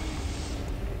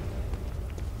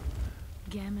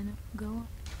 Gammon go?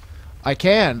 I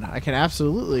can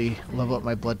absolutely level up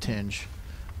my blood tinge.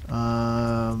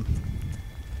 Alright,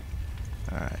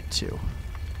 2.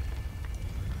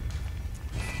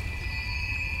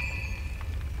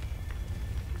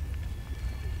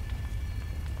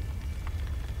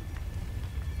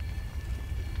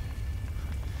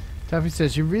 Taffy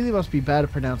says, you really must be bad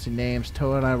at pronouncing names.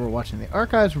 Toa and I were watching the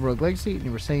archives of Rogue Legacy, and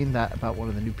you were saying that about one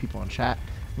of the new people on chat.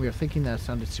 We were thinking that it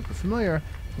sounded super familiar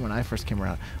when I first came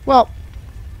around. Well,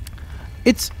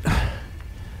 it's...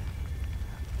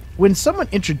 when someone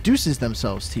introduces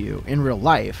themselves to you in real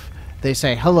life, they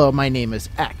say, hello, my name is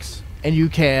X. And you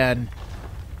can...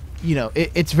 You know,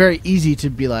 it's very easy to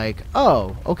be like,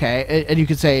 oh, okay. And you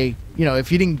could say, you know,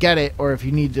 if you didn't get it or if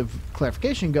you need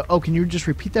clarification, go, oh, can you just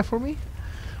repeat that for me?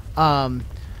 And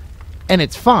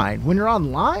it's fine. When you're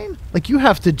online, like, you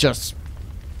have to just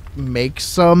make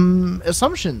some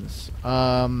assumptions.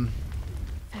 Farewell.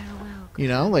 You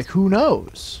know, like, who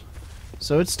knows?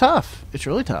 So it's tough. It's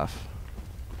really tough.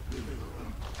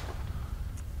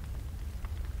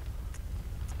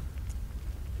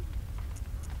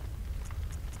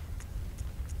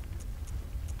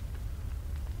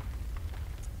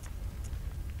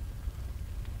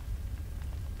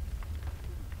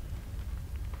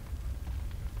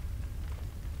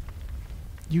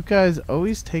 You guys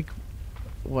always take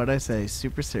what I say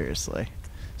super seriously.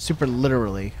 Super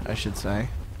literally, I should say.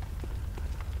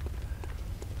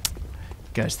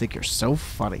 You guys think you're so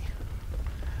funny.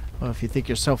 Well, if you think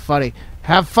you're so funny,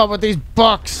 have fun with these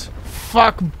books!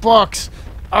 Fuck books!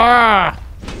 Ah!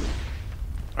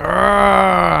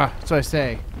 Ah! That's what I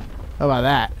say. How about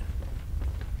that?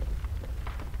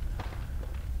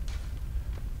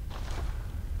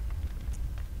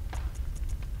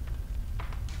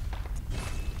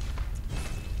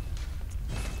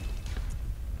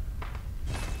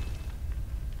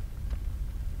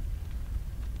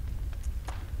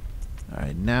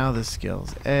 Alright, now the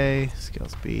skill's A,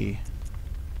 skill's B.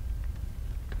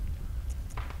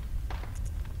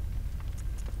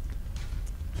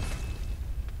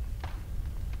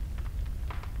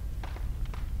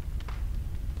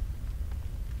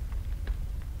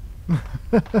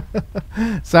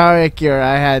 Sorry, Akira,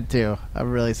 I had to.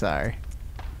 I'm really sorry.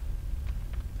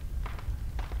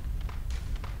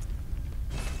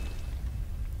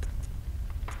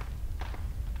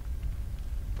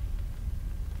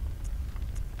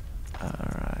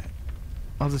 Alright.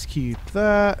 I'll just keep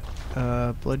that.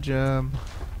 Blood gem.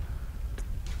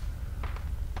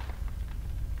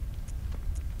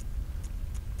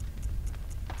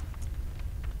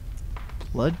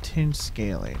 Blood tinge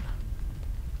scaling.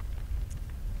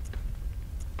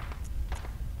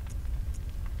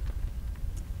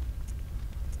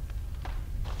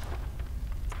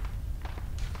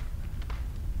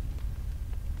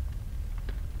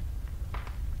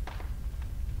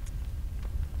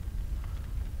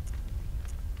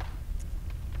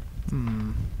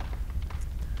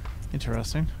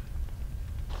 Interesting.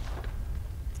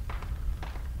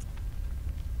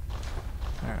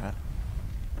 Alright.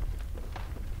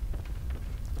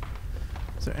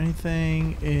 Is there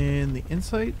anything in the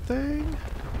insight thing?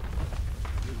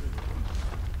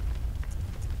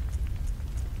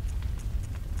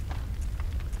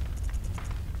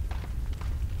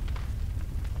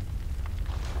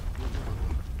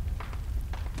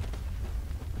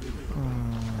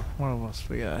 What else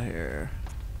we got here?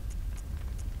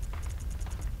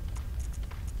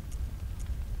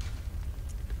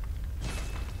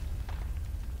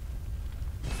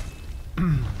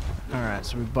 Alright,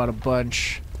 so we bought a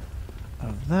bunch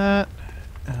of that.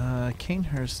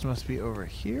 Cainhurst must be over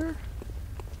here.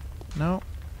 No.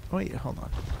 Wait, hold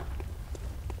on.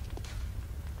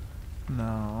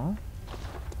 No.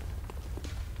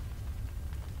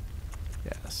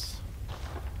 Yes.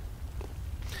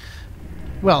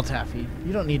 Well, Taffy,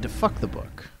 you don't need to fuck the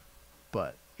book.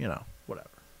 But, you know, whatever.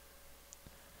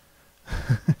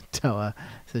 Toa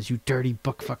says, you dirty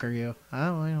book fucker, you.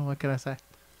 Oh, you know, what can I say?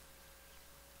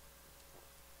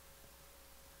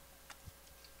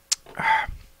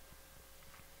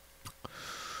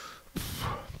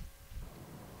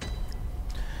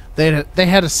 They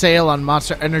had a sale on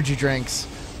Monster Energy drinks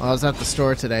while I was at the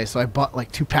store today, so I bought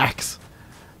like 2 packs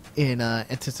in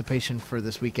anticipation for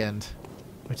this weekend,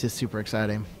 which is super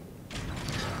exciting.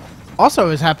 Also, I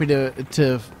was happy to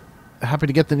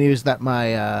get the news that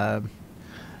my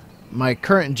my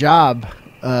current job,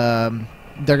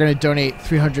 they're going to donate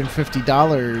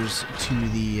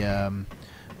 $350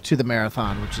 to the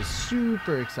marathon, which is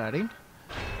super exciting.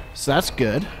 So that's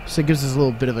good. So it gives us a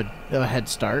little bit of a head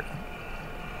start.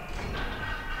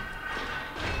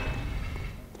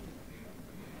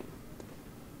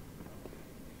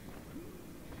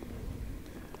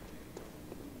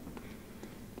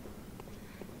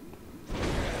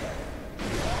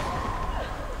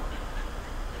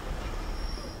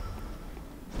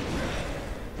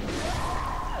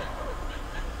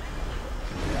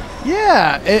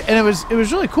 Yeah, and it was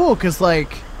really cool because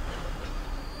like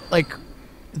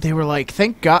they were like,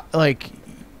 thank God, like,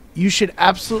 you should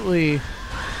absolutely...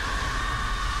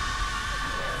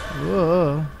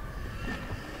 Whoa.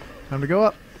 Time to go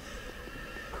up.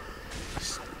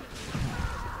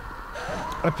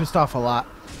 I pissed off a lot.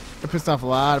 I pissed off a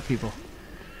lot of people.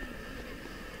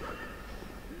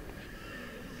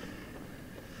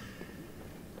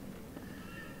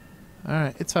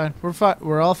 Alright, it's fine. We're fine.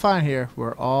 We're all fine here.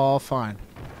 We're all fine.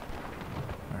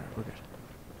 Alright, we're good.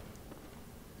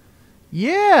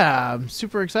 Yeah, I'm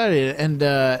super excited. And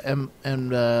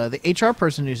the HR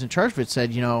person who's in charge of it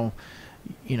said,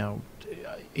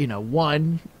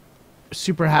 one,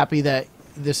 super happy that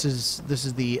this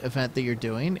is the event that you're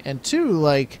doing, and two,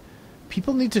 like,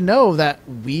 people need to know that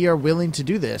we are willing to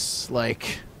do this.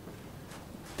 Like,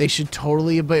 they should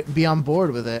totally be on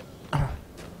board with it.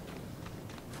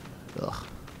 Ugh.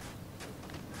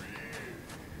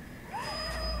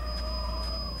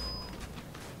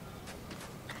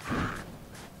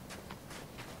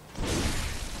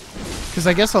 Because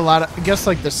I guess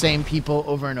like the same people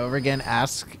over and over again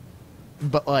ask,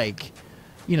 but like,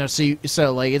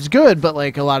 so like it's good, but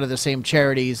like a lot of the same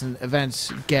charities and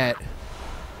events get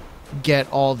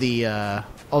all the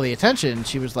attention.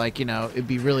 She was like, it'd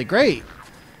be really great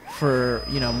for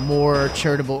more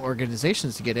charitable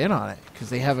organizations to get in on it, because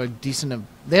they have a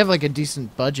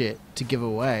decent budget to give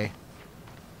away,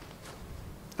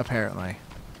 apparently.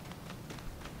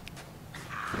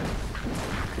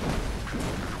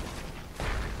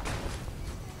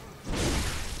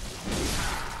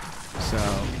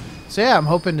 So yeah, I'm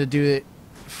hoping to do it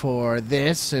for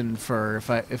this, and for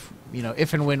if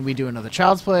and when we do another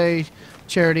Child's Play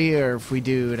charity, or if we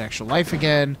do an Extra Life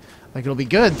again, like, it'll be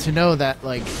good to know that,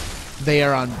 like, they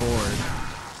are on board.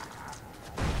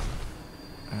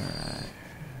 Alright.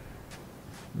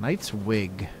 Knight's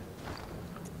Wig.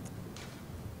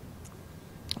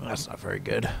 Well, that's not very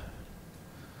good.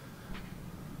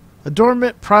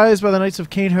 Adornment prized by the Knights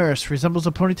of Cainhurst resembles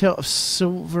a ponytail of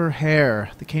silver hair.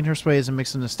 The Cainhurst way is a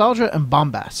mix of nostalgia and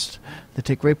bombast. They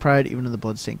take great pride even in the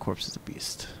bloodstained corpse of the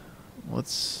beast.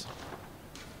 Let's...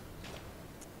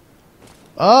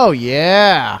 Oh,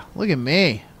 yeah! Look at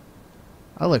me.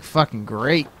 I look fucking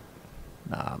great.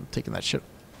 Nah, I'm taking that shit.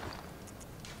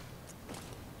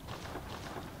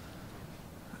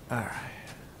 Alright.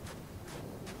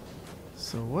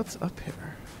 So what's up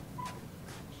here?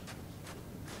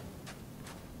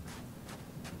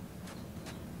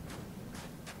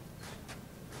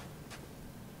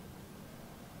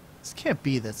 This can't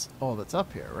be that's all that's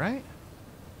up here, right?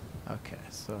 Okay,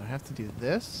 so I have to do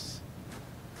this.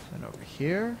 And over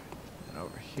here. And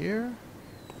over here.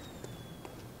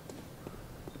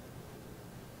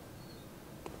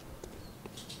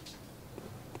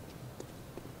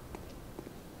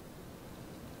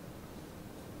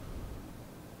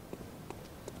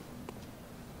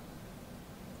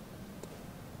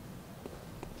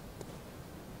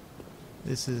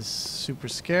 This is super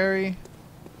scary.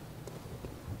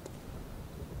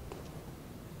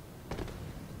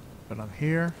 But I'm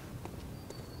here.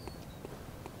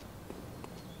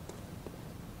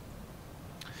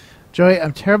 Joey,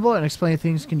 I'm terrible at explaining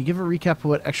things. Can you give a recap of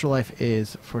what Extra Life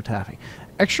is for Taffy?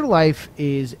 Extra Life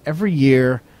is every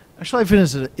year. Extra Life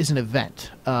is an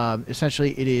event.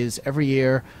 Essentially, it is every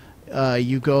year.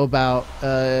 You go about.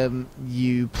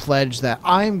 You pledge that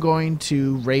I'm going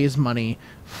to raise money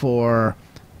for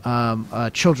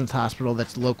a children's hospital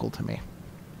that's local to me.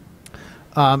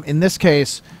 In this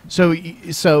case, so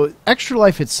Extra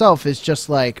Life itself is just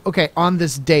like, okay, on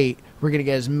this date, we're going to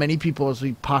get as many people as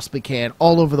we possibly can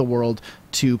all over the world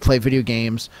to play video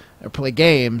games or play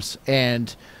games,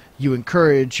 and you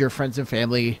encourage your friends and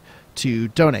family to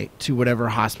donate to whatever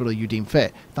hospital you deem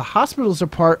fit. The hospitals are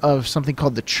part of something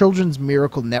called the Children's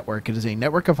Miracle Network. It is a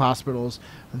network of hospitals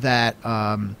that,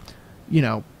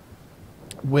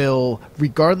 will,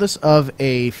 regardless of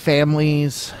a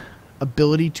family's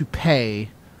ability to pay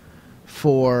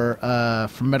for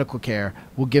medical care,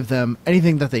 will give them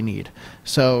anything that they need.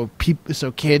 So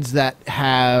kids that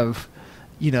have,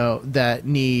 that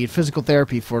need physical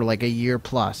therapy for like a year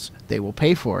plus, they will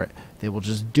pay for it. They will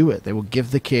just do it. They will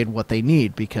give the kid what they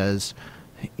need because,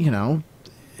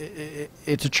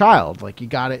 it's a child. Like, you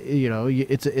got it.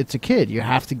 It's a kid. You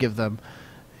have to give them.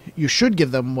 You should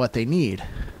give them what they need.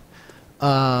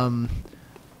 And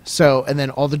then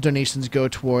all the donations go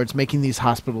towards making these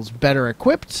hospitals better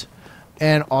equipped,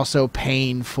 and also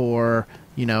paying for,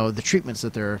 the treatments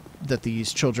that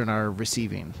these children are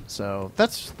receiving. So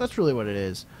that's really what it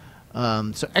is.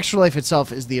 So Extra Life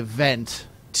itself is the event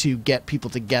to get people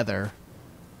together,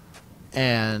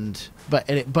 but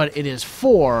it is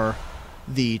for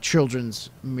the Children's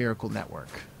Miracle Network.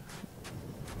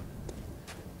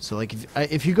 So like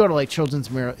if you go to like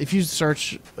if you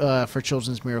search for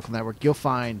Children's Miracle Network, you'll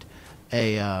find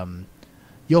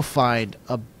you'll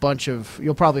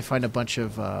probably find a bunch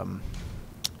of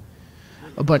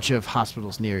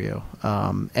hospitals near you.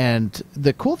 And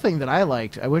the cool thing that I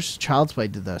liked, I wish Child's Play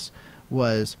did this,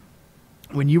 was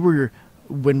when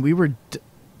we were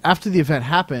after the event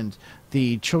happened,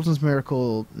 the Children's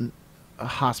Miracle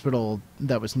hospital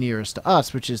that was nearest to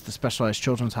us, which is the Specialized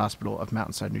Children's Hospital of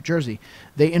Mountainside, New Jersey,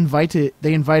 they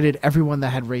invited everyone that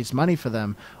had raised money for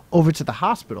them over to the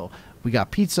hospital. We got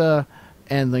pizza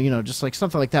and just like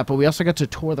something like that, but we also got to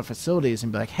tour the facilities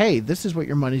and be like, hey, this is what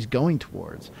your money's going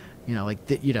towards.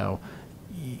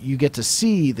 You get to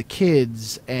see the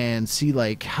kids and see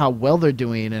like how well they're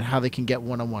doing and how they can get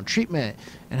one-on-one treatment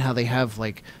and how they have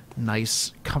like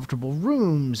nice comfortable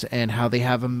rooms and how they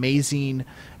have amazing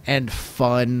and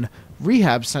fun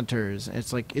rehab centers.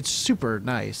 It's super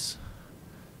nice.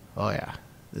 Oh yeah,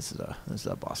 this is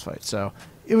a boss fight. So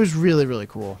it was really, really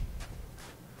cool.